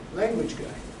any language game.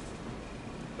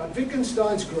 But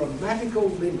Wittgenstein's grammatical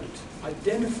limit,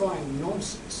 identifying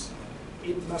nonsense,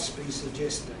 it must be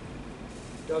suggested,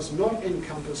 does not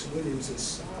encompass Williams's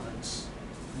silence,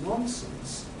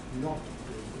 nonsense not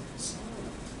being silent.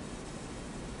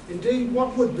 Indeed,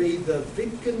 what would be the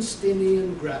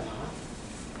Wittgensteinian grammar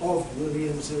of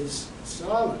Williams's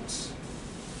silence?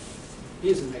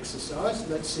 Here's an exercise.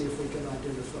 Let's see if we can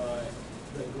identify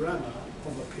the grammar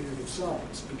of a period of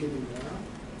silence, beginning now.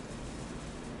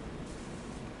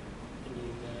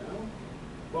 Beginning now.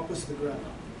 What was the grammar?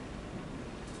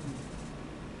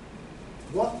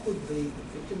 What would be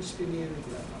the Wittgensteinian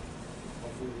grammar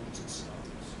of Williams's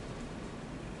silence?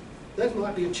 That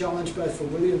might be a challenge both for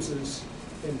Williams's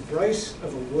embrace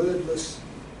of a wordless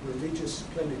religious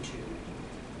plenitude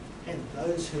and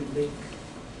those who link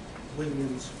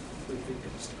Williams with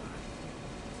Wittgenstein.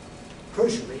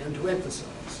 Crucially, and to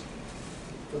emphasise,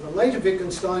 for the later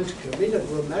Wittgenstein to commit a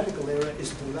grammatical error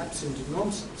is to lapse into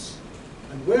nonsense,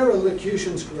 and where a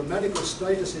locution's grammatical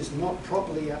status is not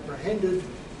properly apprehended,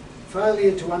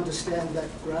 failure to understand that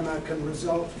grammar can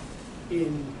result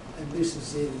in, and this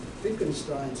is in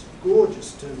Wittgenstein's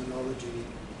gorgeous terminology,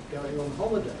 going on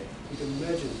holiday. You can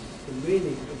imagine the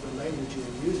meaning of the language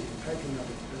you're using, packing up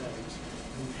its bags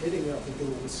and heading out the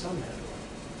door with some hat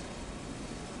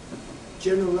on.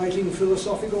 Generating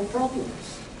philosophical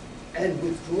problems and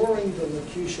withdrawing the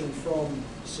locution from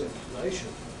circulation.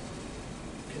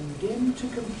 Condemned to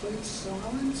complete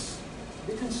silence?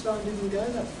 Wittgenstein didn't go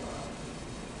that far.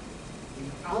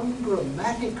 The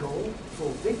ungrammatical for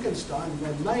Wittgenstein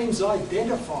remains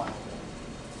identifiable.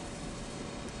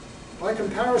 By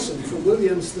comparison, for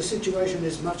Williams, the situation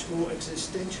is much more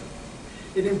existential.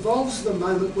 It involves the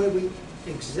moment where we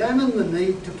examine the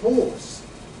need to pause,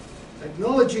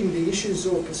 acknowledging the issues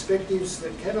or perspectives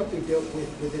that cannot be dealt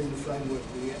with within the framework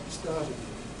we started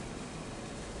with.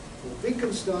 For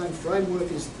Wittgenstein,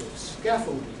 framework is the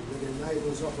scaffolding that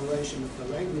enables operation of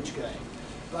the language game.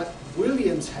 But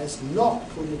Williams has not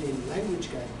put it in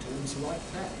language game terms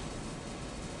like that.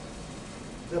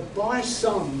 The by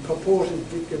some purported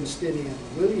Wittgensteinian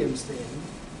Williams then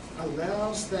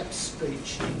allows that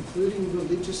speech, including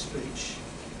religious speech,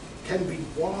 can be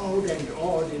wild and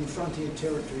odd in frontier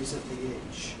territories at the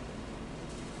edge.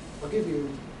 I'll give you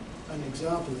an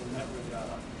example in that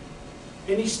regard.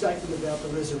 Any statement about the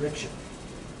resurrection,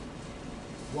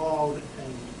 wild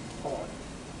and odd.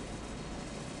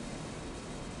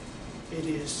 It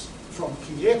is from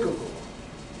Kierkegaard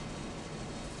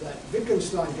that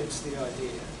Wittgenstein gets the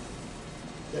idea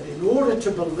that in order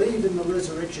to believe in the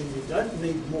resurrection, you don't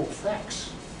need more facts.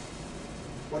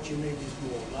 What you need is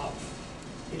more love.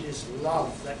 It is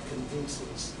love that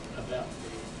convinces about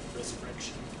the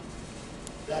resurrection.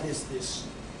 That is this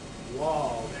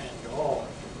wild and odd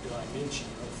dimension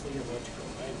of theological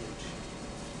language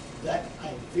that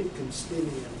a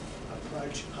Wittgensteinian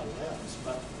approach allows.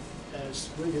 But as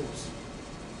Williams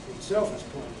himself has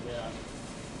pointed out,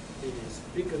 It is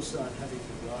Wittgenstein having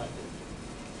derived it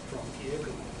from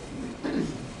Kierkegaard.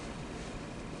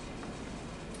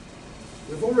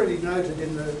 We've already noted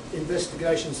in the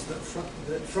investigations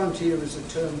that frontier is a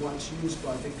term once used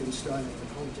by Wittgenstein in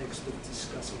the context of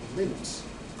discussing limits.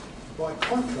 By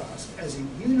contrast, as a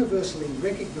universally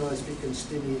recognised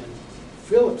Wittgensteinian,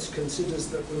 Phillips considers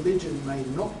that religion may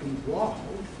not be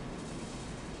wild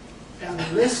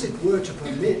unless it were to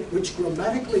permit, which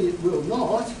grammatically it will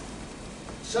not,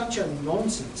 such a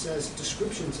nonsense as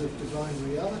descriptions of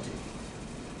divine reality.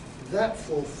 That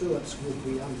for Phillips would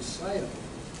be unsayable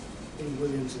in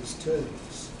Williams's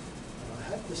terms. And I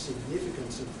hope the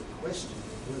significance of the question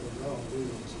of whether Rowan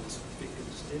Williams is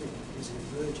Wittgensteinian is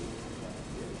emerging in plain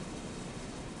view.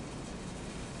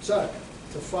 So,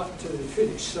 to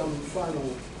finish, some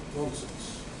final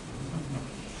nonsense.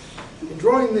 In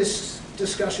drawing this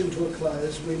discussion to a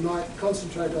close, we might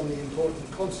concentrate on the important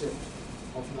concept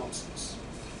of nonsense.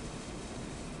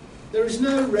 There is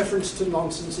no reference to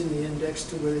nonsense in the index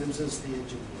to Williams's The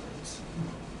Edge of Words.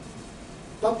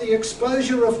 But the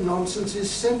exposure of nonsense is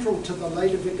central to the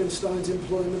later Wittgenstein's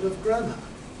employment of grammar.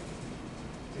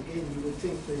 Again, you would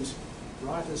think these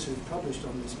writers who published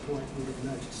on this point would have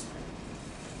noticed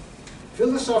that.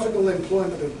 Philosophical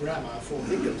employment of grammar for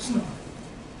Wittgenstein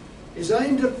is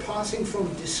aimed at passing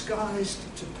from disguised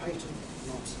to patent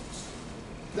nonsense.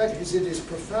 That is, it is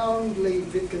profoundly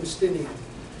Wittgensteinian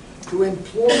to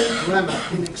employ grammar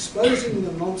in exposing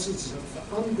the nonsense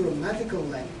of ungrammatical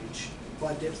language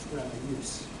by depth grammar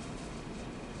use.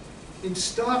 In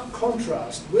stark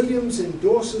contrast, Williams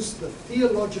endorses the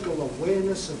theological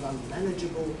awareness of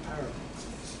unmanageable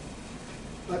paradoxes.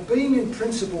 But being in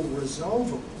principle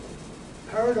resolvable,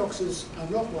 paradoxes are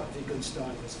not what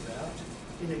Wittgenstein was about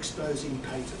in exposing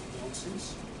patent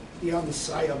nonsense, the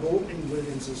unsayable in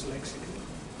Williams's lexicon.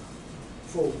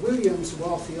 For Williams,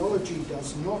 while theology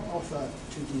does not offer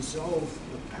to dissolve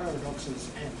the paradoxes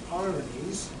and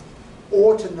ironies,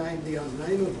 or to name the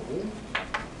unnameable,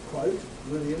 quote,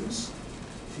 Williams,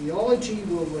 theology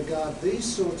will regard these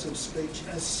sorts of speech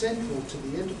as central to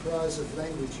the enterprise of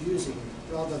language using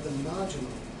rather than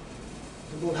marginal.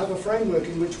 And will have a framework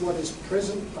in which what is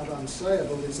present but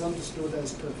unsayable is understood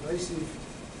as pervasive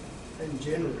and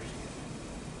generative.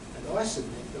 And I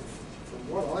submit that from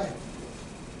what I have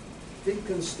thought,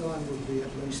 Wittgenstein would be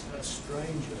at least a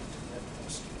stranger to that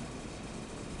posture.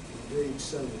 Indeed,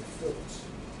 so would Phillips.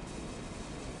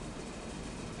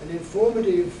 An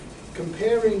informative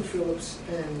comparing Phillips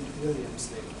and Williams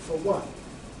then. For one,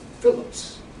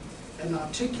 Phillips, an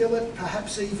articulate,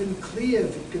 perhaps even clear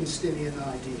Wittgensteinian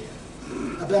idea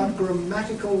about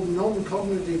grammatical,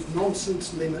 non-cognitive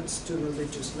nonsense limits to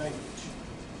religious language.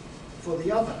 For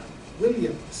the other,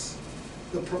 Williams,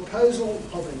 the proposal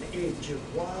of an edge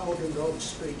of wild and odd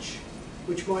speech,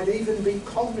 which might even be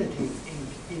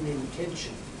cognitive in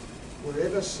intention,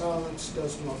 wherever silence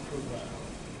does not prevail.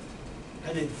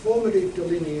 An informative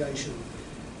delineation,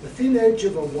 the thin edge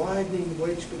of a widening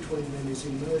wedge between them is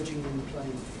emerging in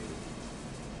plain view.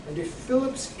 And if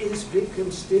Phillips is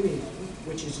Wittgensteinian,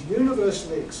 which is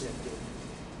universally accepted,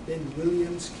 then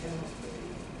Williams cannot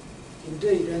be.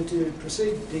 Indeed, and to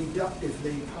proceed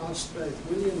deductively past both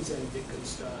Williams and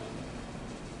Wittgenstein,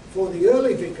 for the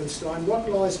early Wittgenstein, what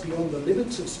lies beyond the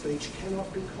limits of speech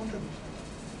cannot be contemplated.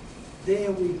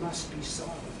 There we must be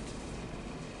silent.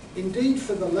 Indeed,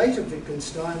 for the later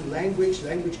Wittgenstein, language,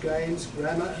 language games,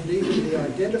 grammar, and even the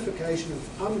identification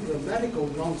of ungrammatical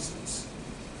nonsense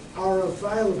are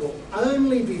available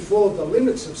only before the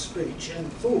limits of speech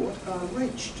and thought are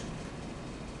reached.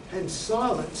 And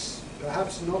silence,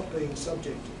 perhaps not being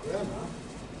subject to grammar,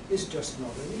 is just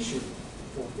not an issue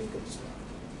for Wittgenstein.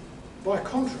 By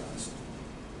contrast,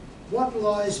 what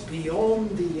lies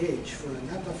beyond the edge for an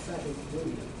apophatic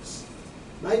Williams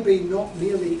may be not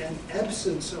merely an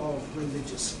absence of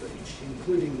religious speech,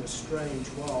 including the strange,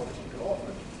 wild, and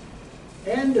odd,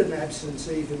 and an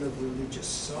absence even of religious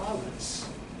silence,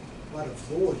 but a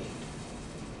void,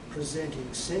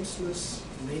 presenting senseless,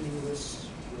 meaningless,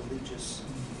 religious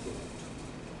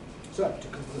thought. So, to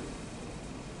conclude,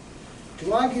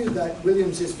 to argue that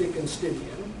Williams is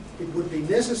Wittgensteinian, it would be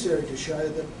necessary to show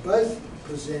that both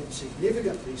present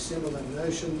significantly similar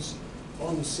notions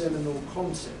on seminal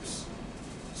concepts.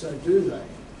 So do they.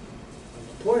 And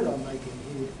the point I'm making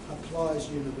here applies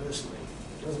universally.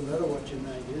 It doesn't matter what your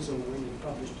name is or when you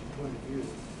published your point of view.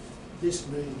 This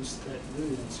means that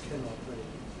Williams cannot be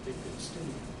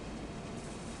Wittgensteinian.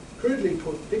 Crudely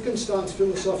put, Wittgenstein's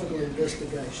philosophical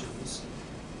investigations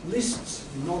lists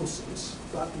nonsense,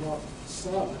 but not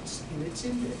silence, in its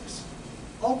index.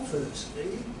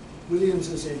 Obviously,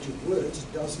 Williams's Edge of Words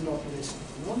does not list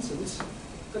nonsense,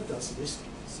 but does list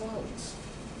silence.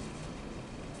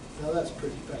 Now that's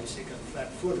pretty basic and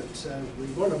flat-footed, so we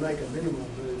want to make a minimal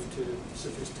move to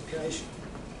sophistication.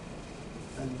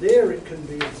 And there it can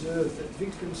be observed that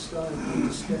Wittgenstein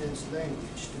understands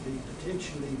language to be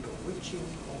potentially bewitching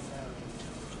of our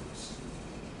intelligence.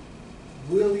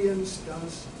 Williams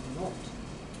does not.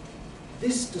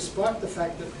 This despite the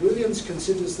fact that Williams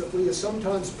considers that we are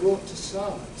sometimes brought to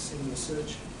silence in the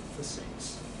search for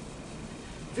sense.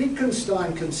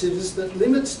 Wittgenstein considers that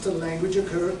limits to language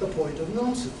occur at the point of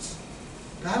nonsense.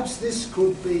 Perhaps this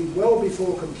could be well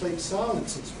before complete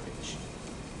silence is reached,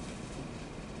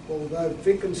 although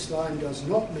Wittgenstein does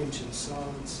not mention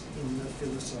silence in the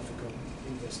philosophical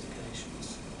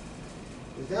investigations.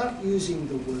 Without using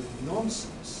the word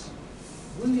nonsense,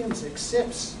 Williams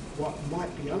accepts what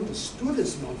might be understood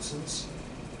as nonsense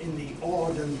in the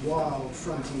odd and wild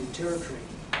frontier territory,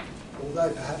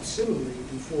 although perhaps similarly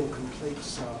before complete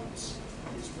silence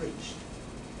is reached.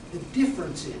 The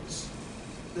difference is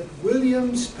that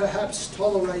Williams perhaps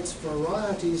tolerates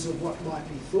varieties of what might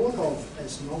be thought of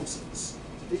as nonsense.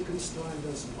 Wittgenstein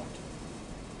does not.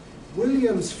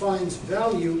 Williams finds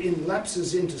value in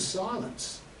lapses into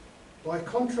silence. By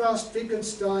contrast,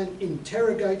 Wittgenstein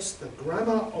interrogates the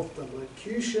grammar of the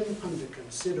locution under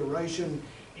consideration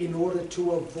in order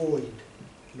to avoid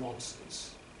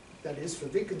nonsense. That is, for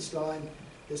Wittgenstein,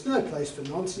 there's no place for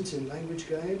nonsense in language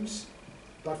games,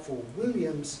 but for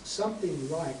Williams, something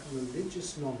like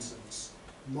religious nonsense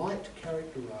might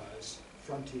characterise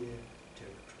frontier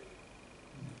territory.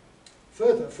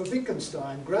 Further, for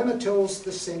Wittgenstein, grammar tells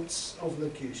the sense of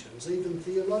locutions, even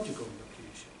theological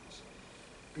locutions.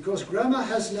 Because grammar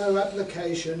has no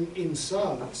application in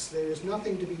silence, there is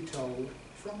nothing to be told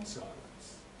from silence.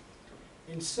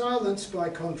 In silence, by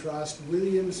contrast,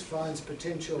 Williams finds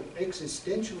potential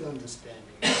existential understanding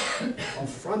of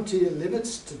frontier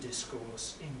limits to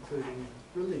discourse, including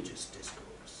religious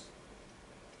discourse.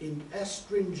 In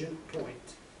astringent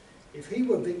point, if he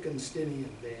were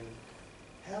Wittgensteinian then,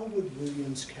 how would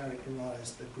Williams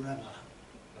characterise the grammar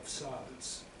of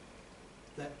silence?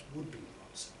 That would be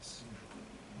nonsense.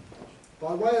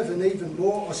 By way of an even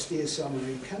more austere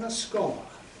summary, can a scholar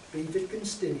be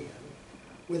Wittgensteinian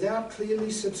without clearly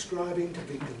subscribing to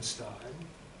Wittgenstein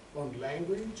on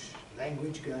language,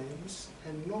 language games,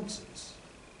 and nonsense,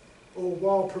 or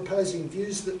while proposing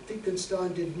views that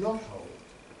Wittgenstein did not hold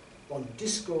on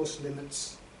discourse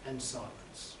limits and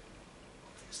silence?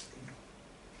 Obviously.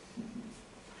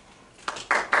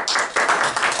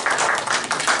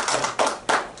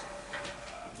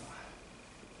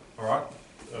 All right,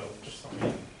 just let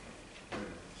me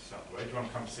start the way. Do you want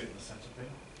to come sit in the centre, Peter?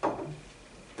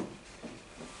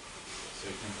 So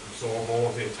you can absorb all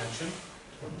of the attention.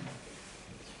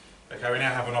 Okay, we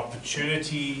now have an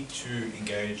opportunity to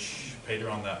engage Peter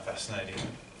on that fascinating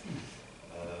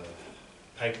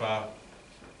paper. I'll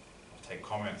take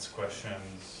comments,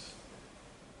 questions,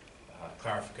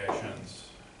 clarifications,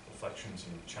 reflections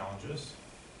and challenges.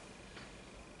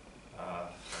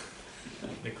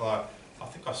 Nicola, I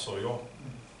think I saw your...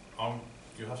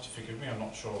 you have to forgive me, I'm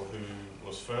not sure who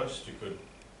was first. You could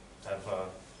have...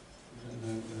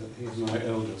 He's my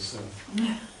eldest, so...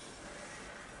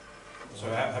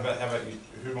 So how about you?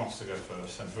 Who wants to go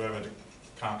first? And whoever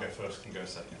can't go first can go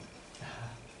second.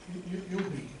 You'll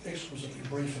be exquisitely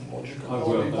brief and logical. I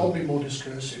will. I'll be more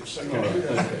discursive. So All right,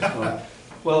 okay, all right.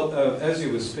 Well, as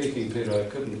you were speaking, Peter, I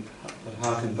couldn't but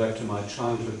harken back to my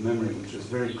childhood memory, which is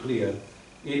very clear,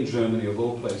 in Germany, of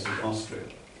all places, Austria,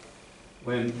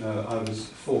 when I was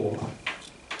 4,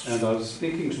 and I was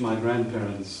speaking to my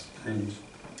grandparents and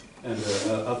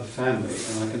other family,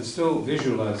 and I can still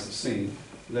visualize the scene.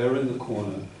 They were in the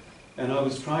corner, and I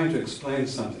was trying to explain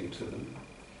something to them.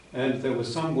 And there were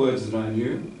some words that I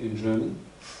knew in German,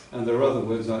 and there were other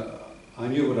words I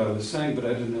knew what I was saying, but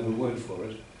I didn't have a word for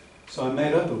it. So I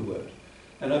made up a word.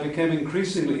 And I became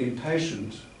increasingly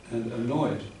impatient and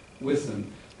annoyed with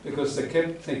them, because they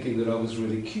kept thinking that I was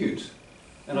really cute.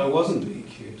 And I wasn't being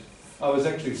cute. I was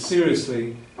actually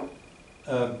seriously,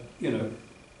 backing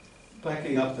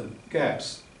up the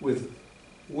gaps with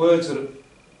words that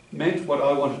meant what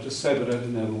I wanted to say, but I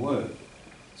didn't have a word.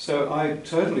 So I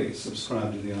totally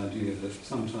subscribed to the idea that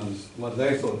sometimes what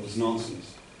they thought was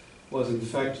nonsense was in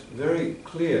fact a very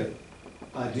clear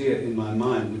idea in my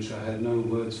mind, which I had no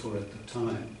words for at the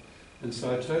time. And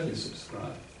so I totally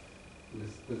subscribed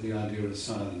with the idea of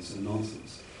silence and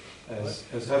nonsense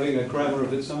as having a grammar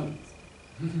of its own.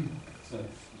 So,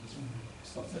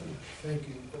 stop there. Thank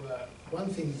you. One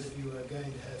thing that you are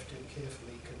going to have to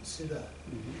carefully consider,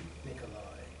 Nikolai,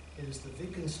 is the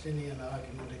Wittgensteinian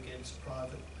argument against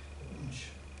private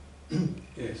knowledge.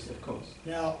 Yes, of course.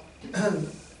 Now,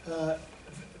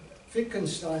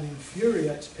 Wittgenstein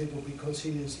infuriates people because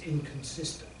he is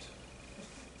inconsistent.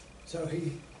 So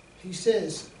he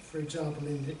says, for example,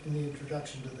 in the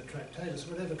introduction to the Tractatus,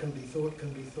 whatever can be thought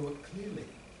clearly.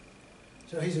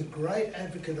 So he's a great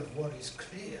advocate of what is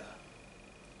clear,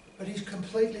 but he's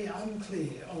completely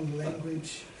unclear on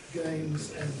language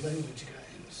games and language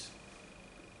games.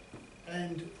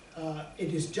 And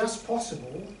it is just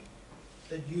possible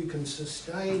that you can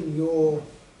sustain your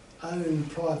own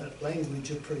private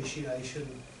language appreciation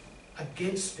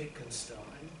against Wittgenstein,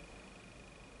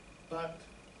 but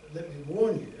let me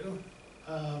warn you,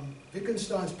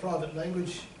 Wittgenstein's private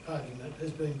language argument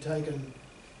has been taken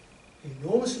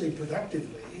enormously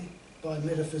productively by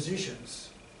metaphysicians.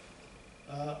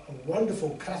 A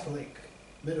wonderful Catholic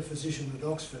metaphysician at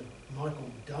Oxford,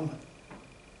 Michael Dummett,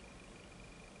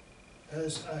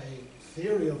 has a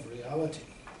theory of reality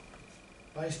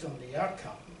based on the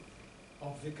outcome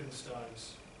of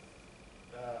Wittgenstein's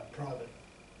private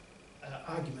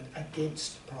argument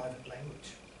against private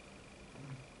language.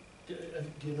 Do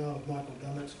you know of Michael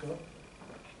Dummett, Scott?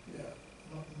 Yeah,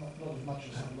 not as much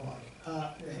as I'd like.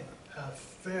 A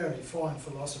very fine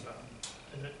philosopher,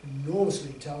 an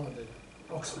enormously talented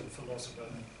Oxford philosopher,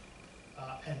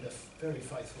 and a very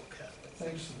faithful Catholic.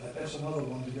 Thanks for that. That's another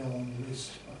one to go on the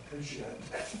list. I appreciate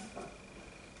that.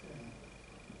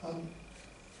 Yeah.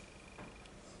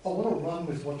 I want to run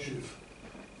with what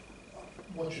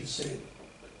you've said,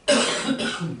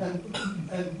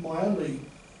 and my only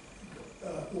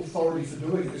authority for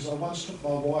doing it is I once took my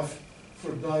wife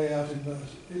for a day out in the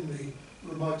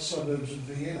remote suburbs of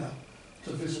Vienna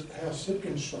to visit House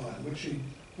Wittgenstein, which he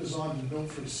designed and built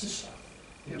for his sister,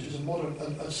 which is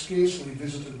a scarcely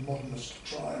visited modernist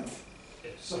triumph.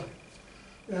 Yes. So,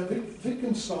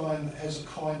 Wittgenstein has a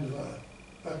kind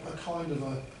of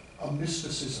a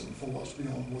mysticism for what's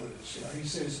beyond words. He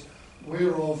says,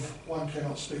 whereof one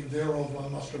cannot speak, thereof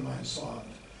one must remain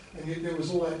silent. And yet there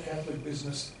was all that Catholic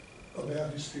business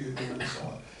about his theory and so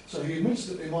on. So he admits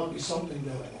that there might be something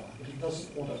going on, but he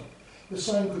doesn't want to. The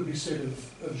same could be said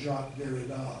of Jacques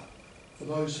Derrida. For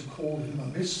those who call him a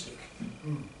mystic,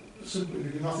 simply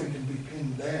because nothing can be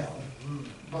pinned down,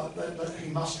 but that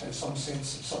he must have some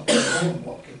sense of something beyond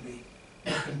what can be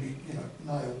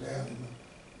nailed down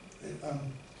in the.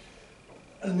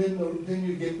 And then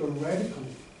you get the radical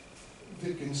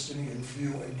Wittgensteinian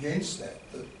view against that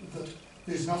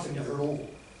there's nothing there at all.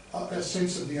 A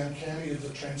sense of the uncanny, of the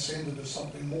transcendent, of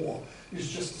something more,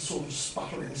 is just the sort of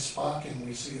sputtering, sparking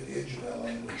we see at the edge of our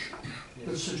language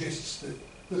that suggests that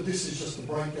this is just the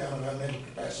breakdown of our mental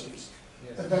capacities.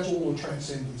 And that's all the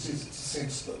transcendence is. It's a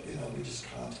sense that we just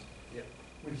can't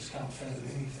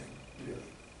fathom anything,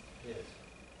 really. Yes.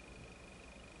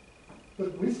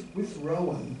 But with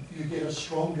Rowan, you get a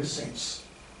stronger sense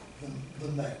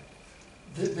than that.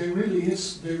 There really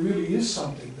is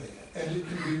something there, and it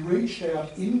can be reached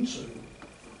out into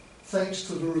thanks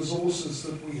to the resources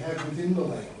that we have within the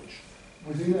language,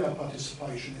 within our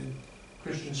participation in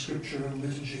Christian scripture and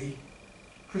liturgy.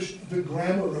 The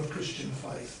grammar of Christian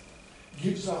faith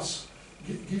gives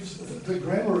the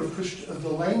grammar of the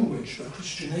language of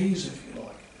Christianese, if you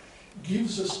like,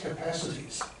 gives us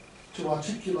capacities to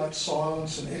articulate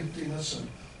silence and emptiness and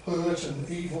hurt and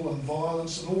evil and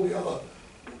violence and all the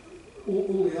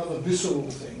other visceral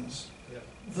things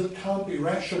that can't be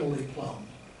rationally plumbed,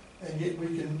 and yet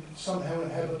we can somehow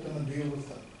inhabit them and deal with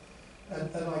them.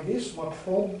 And I guess my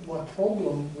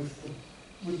problem with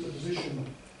the position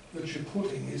that you're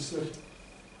putting is that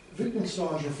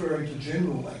Wittgenstein's referring to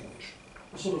general language,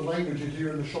 the sort of language you hear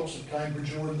in the shops of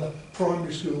Cambridge or in the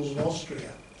primary schools of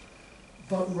Austria.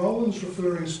 But Rowan's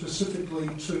referring specifically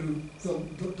to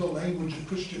the language of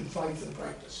Christian faith and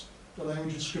practice, the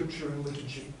language of scripture and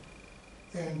liturgy.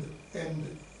 And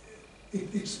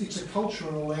it's a culture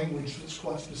and a language that's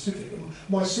quite specific. And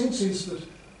my sense is that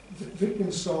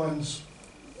Wittgenstein's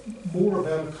more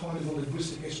about a kind of a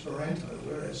linguistic Esperanto,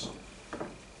 whereas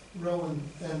Rowan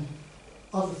and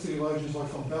other theologians like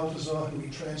von Balthasar, who he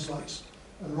translates,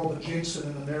 and Robert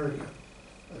Jensen in America,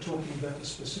 are talking about the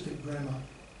specific grammar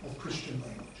of Christian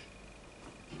language.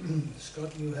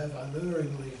 Scott, you have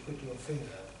unerringly put your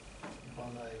finger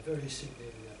on a very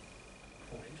significant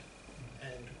point,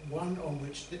 and one on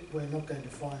which we're not going to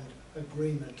find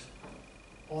agreement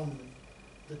on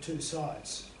the two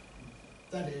sides.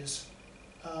 That is,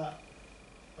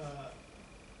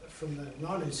 from the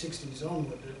 1960s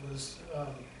onward, it was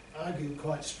argued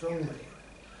quite strongly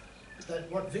that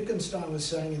what Wittgenstein was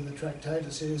saying in the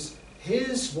Tractatus is,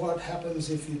 here's what happens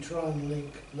if you try and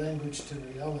link language to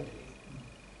reality.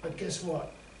 But guess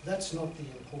what? That's not the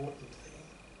important thing.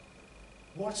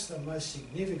 What's the most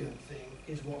significant thing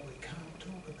is what we can't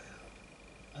talk about.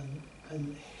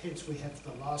 and hence we have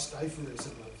the last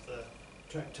aphorism of the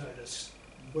Tractatus,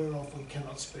 whereof we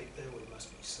cannot speak, there we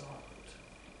must be silent.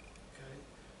 Okay?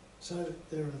 So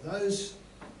there are those,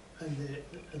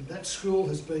 and that school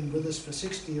has been with us for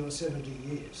 60 or 70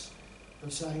 years,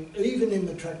 of saying, even in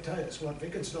the Tractatus, what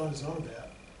Wittgenstein is on about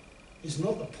is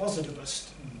not the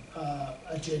positivist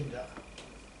agenda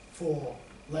for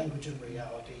language and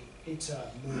reality, it's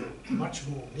a much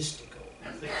more mystical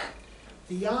thing.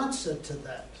 The answer to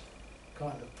that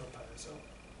kind of proposal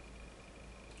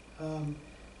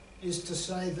is to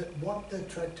say that what the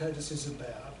Tractatus is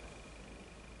about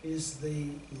is the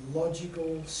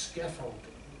logical scaffolding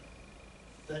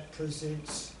that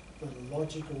presents the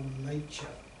logical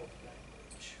nature of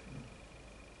language.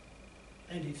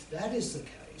 And if that is the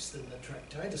case, then the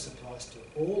Tractatus applies to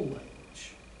all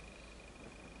language.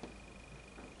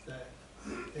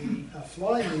 The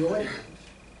fly in the ointment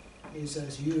is,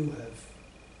 as you have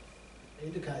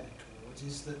indicated towards,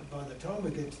 is that by the time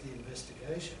we get to the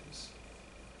investigations,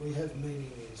 we have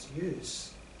meaning is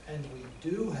use, and we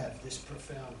do have this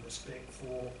profound respect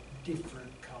for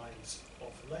different kinds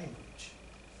of language.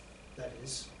 That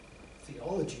is,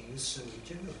 theology is sui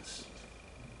generis.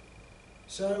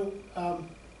 So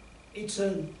it's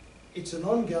an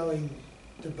ongoing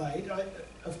debate.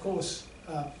 Of course,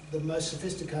 the most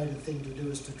sophisticated thing to do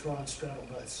is to try and straddle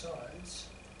both sides.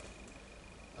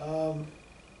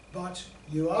 But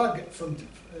you are,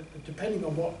 depending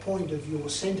on what point of your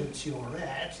sentence you're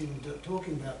at in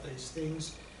talking about these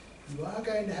things, you are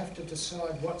going to have to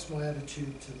decide what's my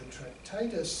attitude to the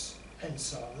Tractatus and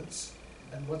silence,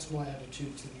 and what's my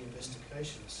attitude to the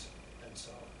investigations and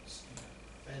silence.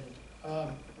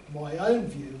 And my own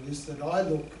view is that I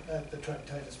look at the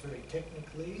Tractatus very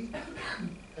technically,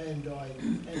 and I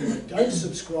don't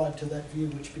subscribe to that view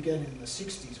which began in the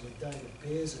 60s with David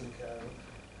Pears and co.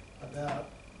 about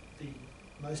the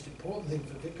most important thing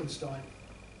for Wittgenstein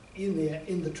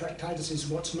in the Tractatus is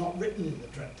what's not written in the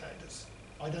Tractatus.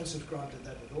 I don't subscribe to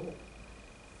that at all.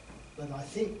 But I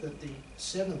think that the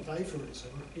seventh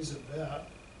aphorism is about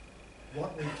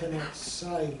what we cannot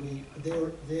say,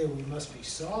 there we must be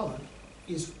silent,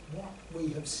 is what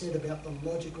we have said about the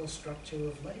logical structure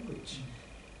of language.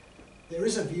 There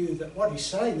is a view that what he's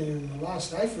saying there in the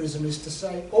last aphorism is to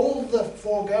say all the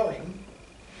foregoing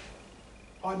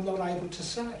I'm not able to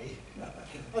say.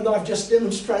 And I've just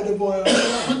demonstrated why I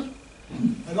can't.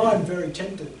 And I'm very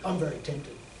tempted down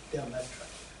that track.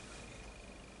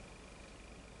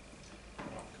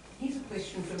 Here's a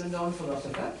question from a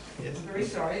non-philosopher. Yes. I'm very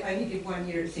sorry, I only did 1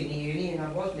 year at Sydney Uni and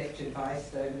I was lectured by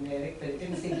Stone and Eric, but it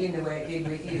didn't sink in the way it did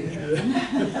with you.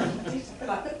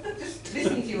 But just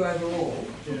listening to you overall,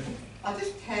 I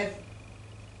just have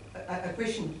a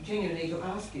question genuinely to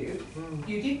ask you.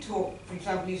 You did talk, for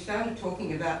example, you started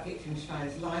talking about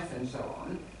Wittgenstein's life and so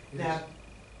on. Yes. Now,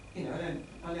 you know,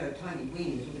 I know a tiny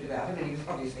weeny little bit about him, and he was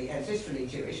obviously ancestrally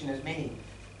Jewish, and as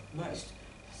most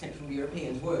Central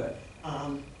Europeans were,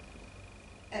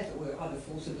 as it were, either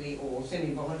forcibly or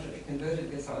semi-voluntarily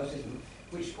converted to Catholicism,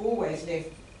 which always left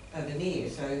a veneer,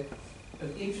 so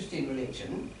of interest in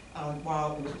religion,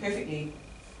 while it was perfectly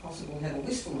possible to have a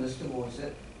wistfulness towards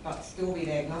it, but still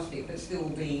be agnostic, but still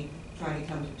be trying to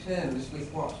come to terms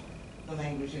with what the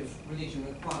language of religion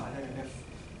required. I don't know if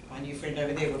my new friend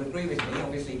over there would agree with me,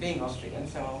 obviously being Austrian,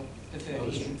 so I'll defer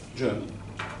to him. German.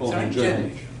 Born Sorry, in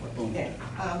Germany.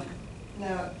 Yeah.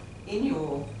 Now, in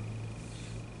your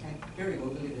very well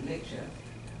delivered lecture,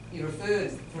 you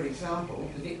referred, for example,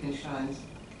 to Wittgenstein's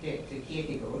debt to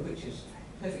Kierkegaard, which is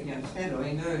perfectly understandable.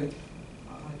 I know,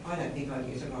 I don't think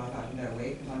ideas arrive out of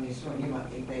nowhere, because I'm a historian, you might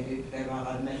think they do, they arrive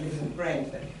out of magnificent brains,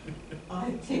 but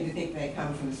I tend to think they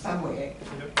come from somewhere.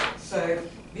 So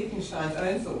Wittgenstein's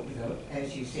own thought developed,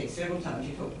 as you said several times.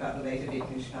 You talked about the later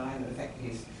Wittgenstein and the fact that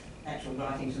his actual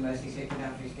writings are mostly second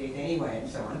after his death anyway, and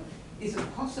so on. Is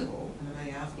it possible, and I'm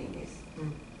only asking this,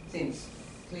 since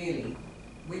clearly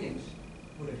Williams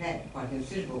would have had quite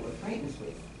considerable acquaintance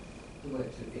with the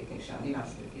works of Wittgenstein, he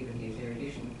must have given his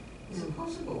erudition. Is it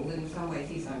possible that in some ways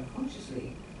he's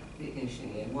unconsciously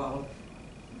Wittgensteinian, while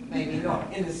maybe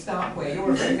not in the stark way you're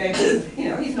referring, maybe, you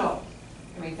know, he's not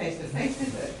coming face to face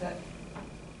with it, but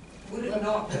would it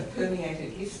not have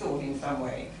permeated his thought in some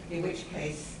way, in which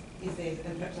case is there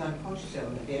perhaps an unconscious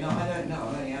element there? No, I don't know,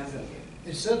 I'm only asking you.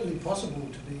 It's certainly possible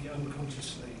to be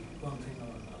unconsciously one thing or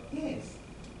another. Yes.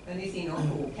 And is he not,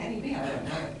 or can he be? I don't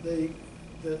know.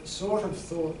 The sort of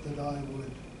thought that I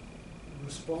would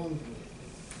respond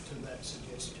with to that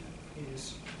suggestion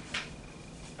is,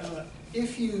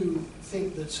 if you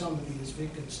think that somebody is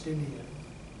Wittgensteinian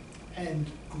and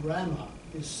grammar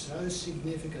is so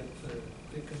significant for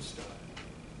Wittgenstein,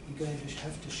 you're going to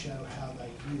have to show how they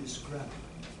use grammar,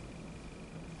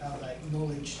 how they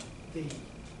acknowledge the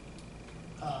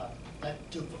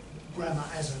grammar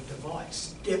as a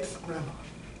device, depth grammar.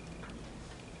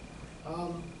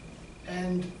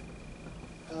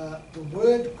 The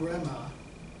word grammar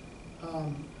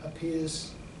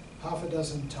appears half a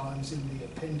dozen times in the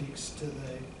appendix to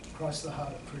the Christ the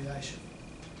Heart of Creation.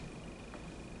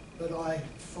 But I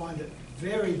find it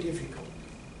very difficult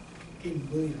in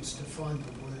Williams to find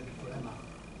the word grammar.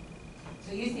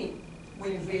 So you think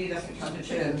Williams really doesn't come to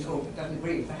terms or doesn't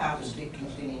agree with the heart of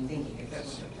Wittgensteinian thinking, if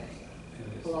that's what you're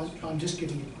saying? Well, I'm just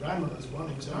giving you grammar as one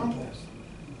example.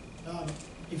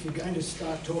 If you're going to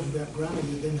start talking about grammar,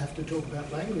 you then have to talk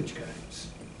about language games.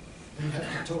 And you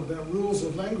have to talk about rules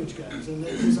of language games. And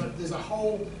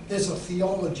there's a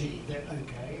theology that,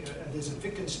 okay, there's a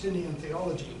Wittgensteinian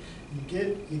theology.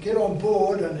 You get on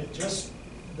board and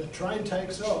the train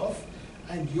takes off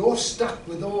and you're stuck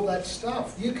with all that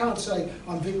stuff. You can't say,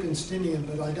 I'm Wittgensteinian,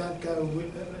 but I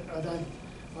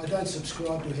don't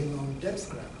subscribe to him on depth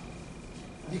grammar.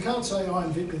 You can't say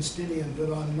I'm Wittgensteinian,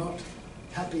 but I'm not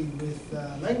happy with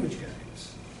language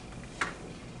games.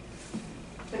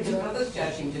 But do others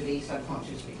judge him to be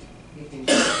subconsciously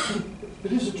Wittgensteinian?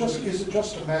 But is it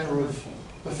just a matter of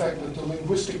the fact that the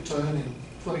linguistic turn in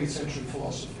 20th century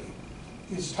philosophy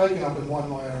is taken up in one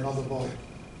way or another by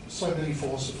so many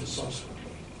philosophers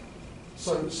subsequently?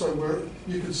 So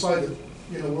you could say that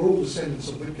we're all descendants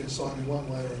of Wittgenstein in one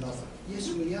way or another. Yes,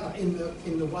 we are, in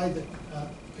the way that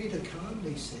Peter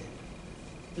Grundy said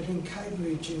that in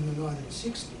Cambridge in the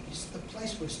 1960s, the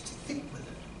place was thick with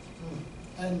it.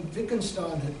 And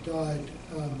Wittgenstein had died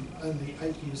only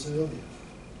 8 years earlier.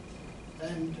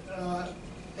 And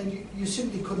you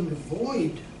simply couldn't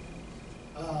avoid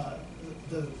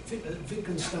the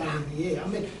Wittgenstein in the air. I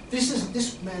mean,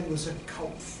 this man was a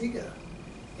cult figure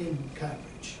in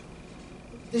Cambridge.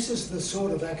 This is the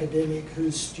sort of academic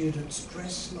whose students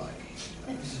dress like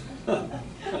he does.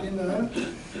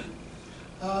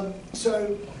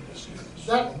 So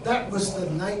that was the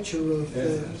nature of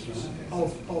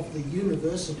the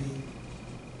university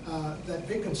that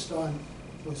Wittgenstein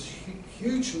was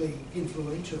hugely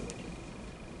influential in.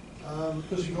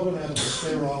 Because he got him out of the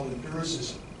sterile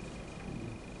empiricism,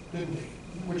 didn't he?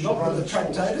 Not with the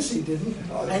Tractatus he didn't,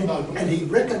 and he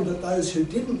reckoned that those who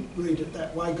didn't read it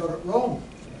that way got it wrong.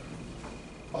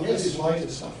 Yes. His later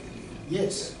stuff he did.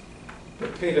 Yes.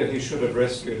 But Peter, he should have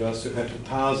rescued us who had to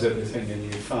parse everything in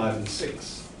year 5 and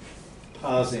 6.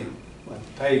 Parsing, like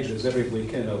pages, every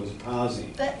weekend I was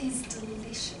parsing. That is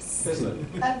delicious. Isn't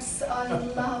it? I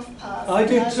love parsing. I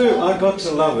did too. I got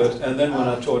to love it, and then when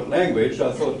I taught language,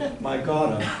 I thought, my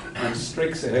God, I'm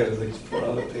streaks ahead of these poor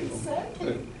other people.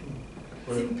 Exactly.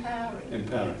 It's empowering.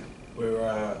 Empowering.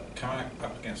 We're coming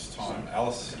up against time.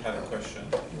 Alice had a question.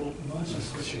 Well, my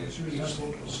question is really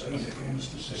useful to say that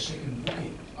almost as a second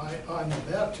booking. I'm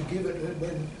about to give it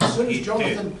when as soon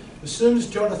as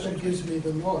Jonathan gives me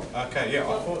the nod. Okay, yeah,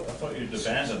 I thought you'd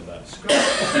abandoned that. Scott.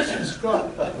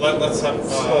 Let's have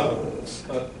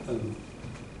Scott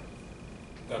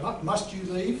Must you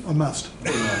leave? I must.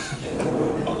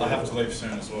 I have to leave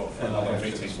soon as well for another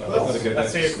meeting. Well, I've got to go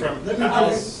Let's back. hear from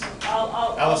Alice.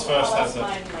 Alice first I'll has ask it.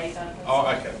 mine later. Oh,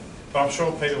 okay. But I'm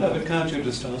sure Peter No, will. but can't you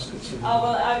just ask it? Oh,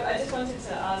 well, I just wanted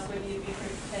to ask whether you'd be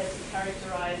prepared to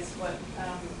characterise what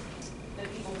the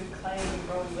people who claim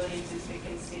Rowan Williams is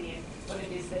Wittgensteinian, what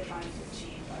it is they're trying to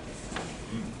achieve, I guess.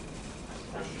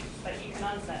 But you can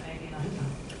answer that maybe another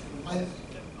time.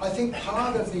 I think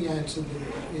part of the answer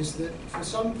there is that for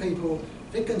some people,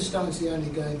 Wittgenstein's the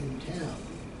only game in town.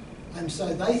 And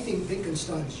so they think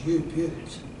Wittgenstein's you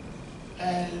beaut.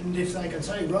 And if they can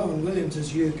say Rowan Williams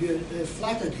is you beaut, they've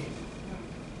flattered him.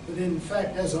 But in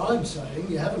fact, as I'm saying,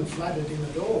 you haven't flattered him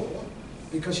at all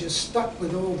because you're stuck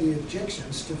with all the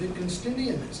objections to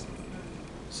Wittgensteinianism.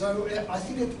 So I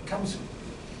think it comes,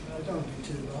 I don't want to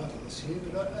be too libelous here,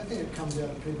 but I think it comes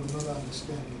out of people not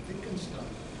understanding Wittgenstein.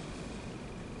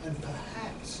 And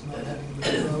perhaps not having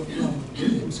read Rowan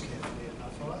Williams carefully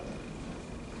enough either.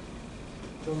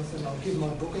 Jonathan, I'll give my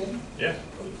book in. Yeah,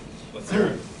 let's hear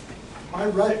it. I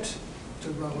wrote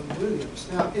to Rowan Williams.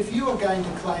 Now, if you are going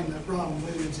to claim that Rowan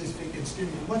Williams is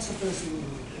Wittgensteinian, what's the first thing you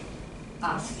would do?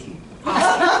 Ask him.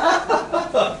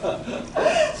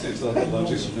 Seems like a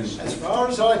logical thing. As far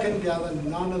as I can gather,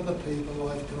 none of the people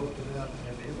I've talked about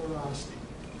have ever asked him.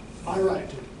 I wrote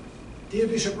to him, Dear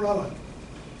Bishop Rowan,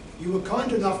 you were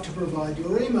kind enough to provide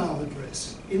your email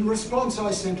address. In response,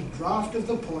 I sent a draft of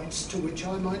the points to which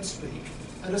I might speak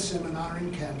at a seminar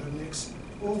in Canberra next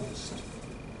August.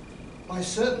 I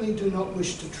certainly do not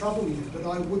wish to trouble you, but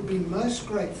I would be most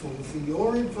grateful for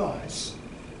your advice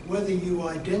whether you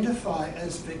identify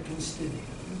as Wittgensteinian,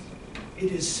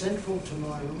 it is central to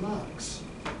my remarks.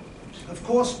 Of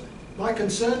course, my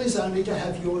concern is only to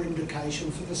have your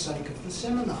indication for the sake of the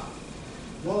seminar.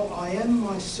 While I am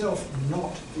myself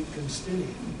not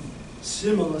Wittgensteinian,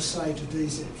 similar, say, to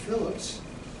D.Z. Phillips,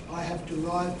 I have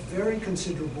derived very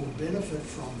considerable benefit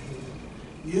from him.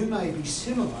 You may be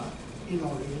similar in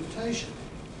orientation.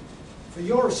 For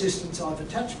your assistance, I've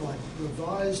attached my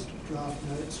revised draft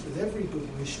notes with every good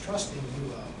wish, trusting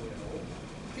you are well.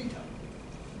 Peter.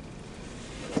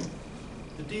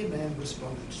 The dear man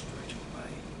responded straight away.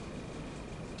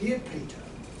 Dear Peter,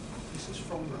 this is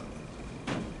from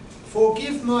Rowan.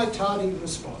 Forgive my tardy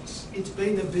response. It's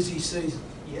been a busy season.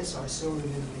 Yes, I saw him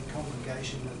in the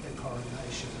congregation at the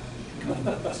coronation only a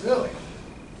couple of weeks earlier.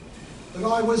 But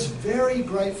I was very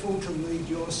grateful to read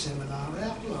your seminar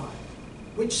outline,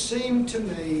 which seemed to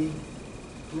me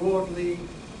broadly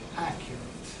accurate.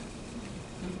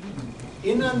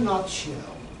 In a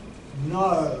nutshell,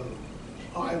 no,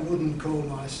 I wouldn't call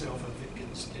myself a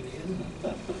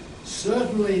Wittgensteinian.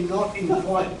 Certainly not in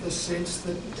quite the sense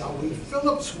that Dowie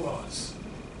Phillips was.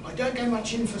 I don't go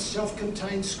much in for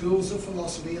self-contained schools of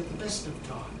philosophy at the best of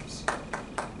times.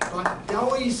 But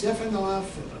Dowie Zephaniah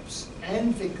Phillips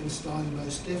and Wittgenstein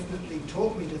most definitely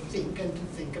taught me to think, and to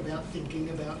think about thinking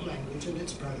about language and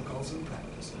its protocols and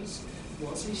practices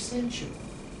was essential.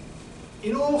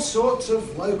 In all sorts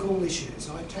of local issues,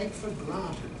 I take for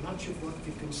granted much of what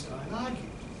Wittgenstein argued.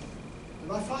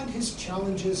 And I find his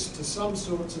challenges to some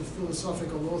sorts of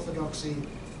philosophical orthodoxy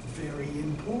very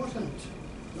important.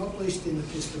 Not least in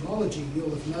epistemology, you'll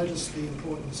have noticed the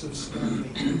importance of Stanley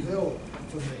Cavell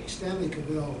for me. Stanley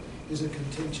Cavell is a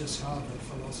contentious Harvard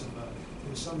philosopher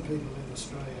who some people in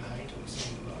Australia hate and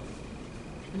some love.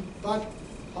 But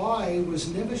I was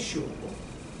never sure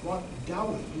what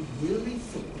Dowie really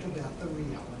thought about the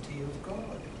reality of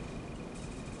God.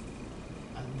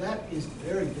 And that is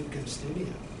very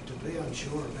Wittgensteinian, to be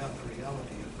unsure about the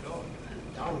reality of God. And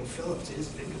Dowie Phillips is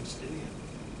Wittgensteinian,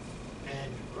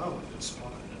 and Rowan has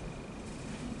spotted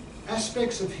it.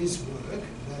 Aspects of his work,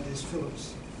 that is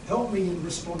Phillips, helped me in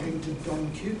responding to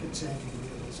Don Cupid's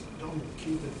anti-realism, Don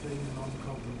Cupid being a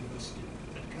non-cognitivist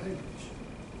student at Cambridge.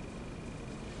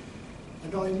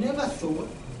 And I never thought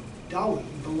Dowie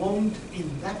belonged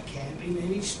in that camp in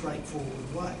any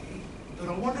straightforward way, but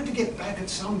I wanted to get back at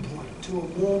some point to a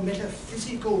more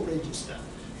metaphysical register.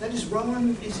 That is,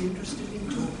 Rowan is interested in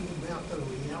talking about the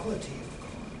reality of God.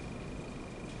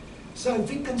 So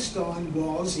Wittgenstein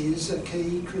is a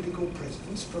key critical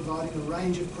presence, providing a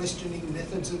range of questioning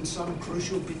methods and some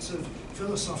crucial bits of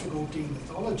philosophical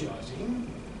demythologizing,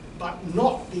 but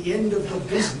not the end of the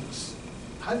business.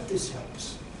 I hope this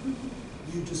helps.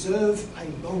 You deserve a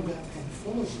longer and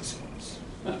fuller response.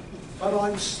 But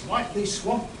I'm slightly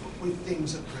swamped with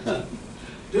things at present.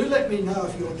 Do let me know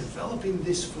if you're developing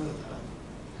this further.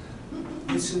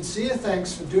 With sincere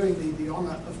thanks for doing me the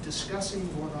honour of discussing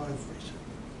what I've written.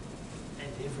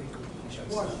 And every good wish.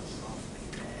 What a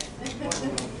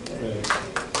lovely man.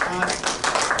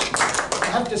 I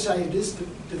have to say it is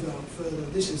developed further.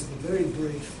 This is the very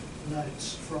brief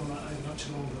notes from a much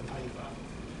longer paper.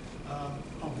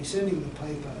 I'll be sending the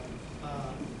paper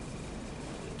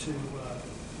to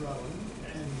Rowan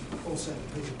and also to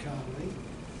Peter Carnley,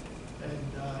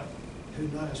 and who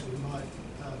knows, we might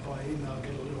by email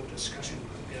get a little discussion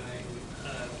group going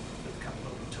with a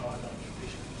couple of tied-up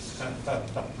divisions.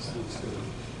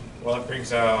 Well, that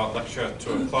brings our lecture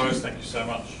to a close. Thank you so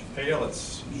much, Peter.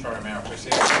 Let's show him our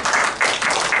appreciation.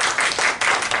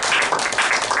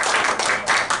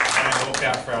 And look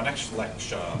out for our next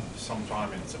lecture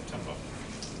sometime in September.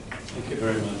 Thank you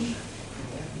very much.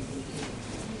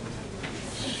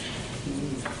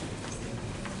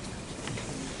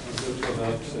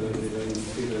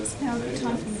 Now the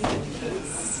time for meeting.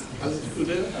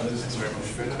 This is very much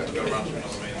food. I've got to run to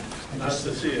another meeting. Nice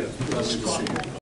to see you.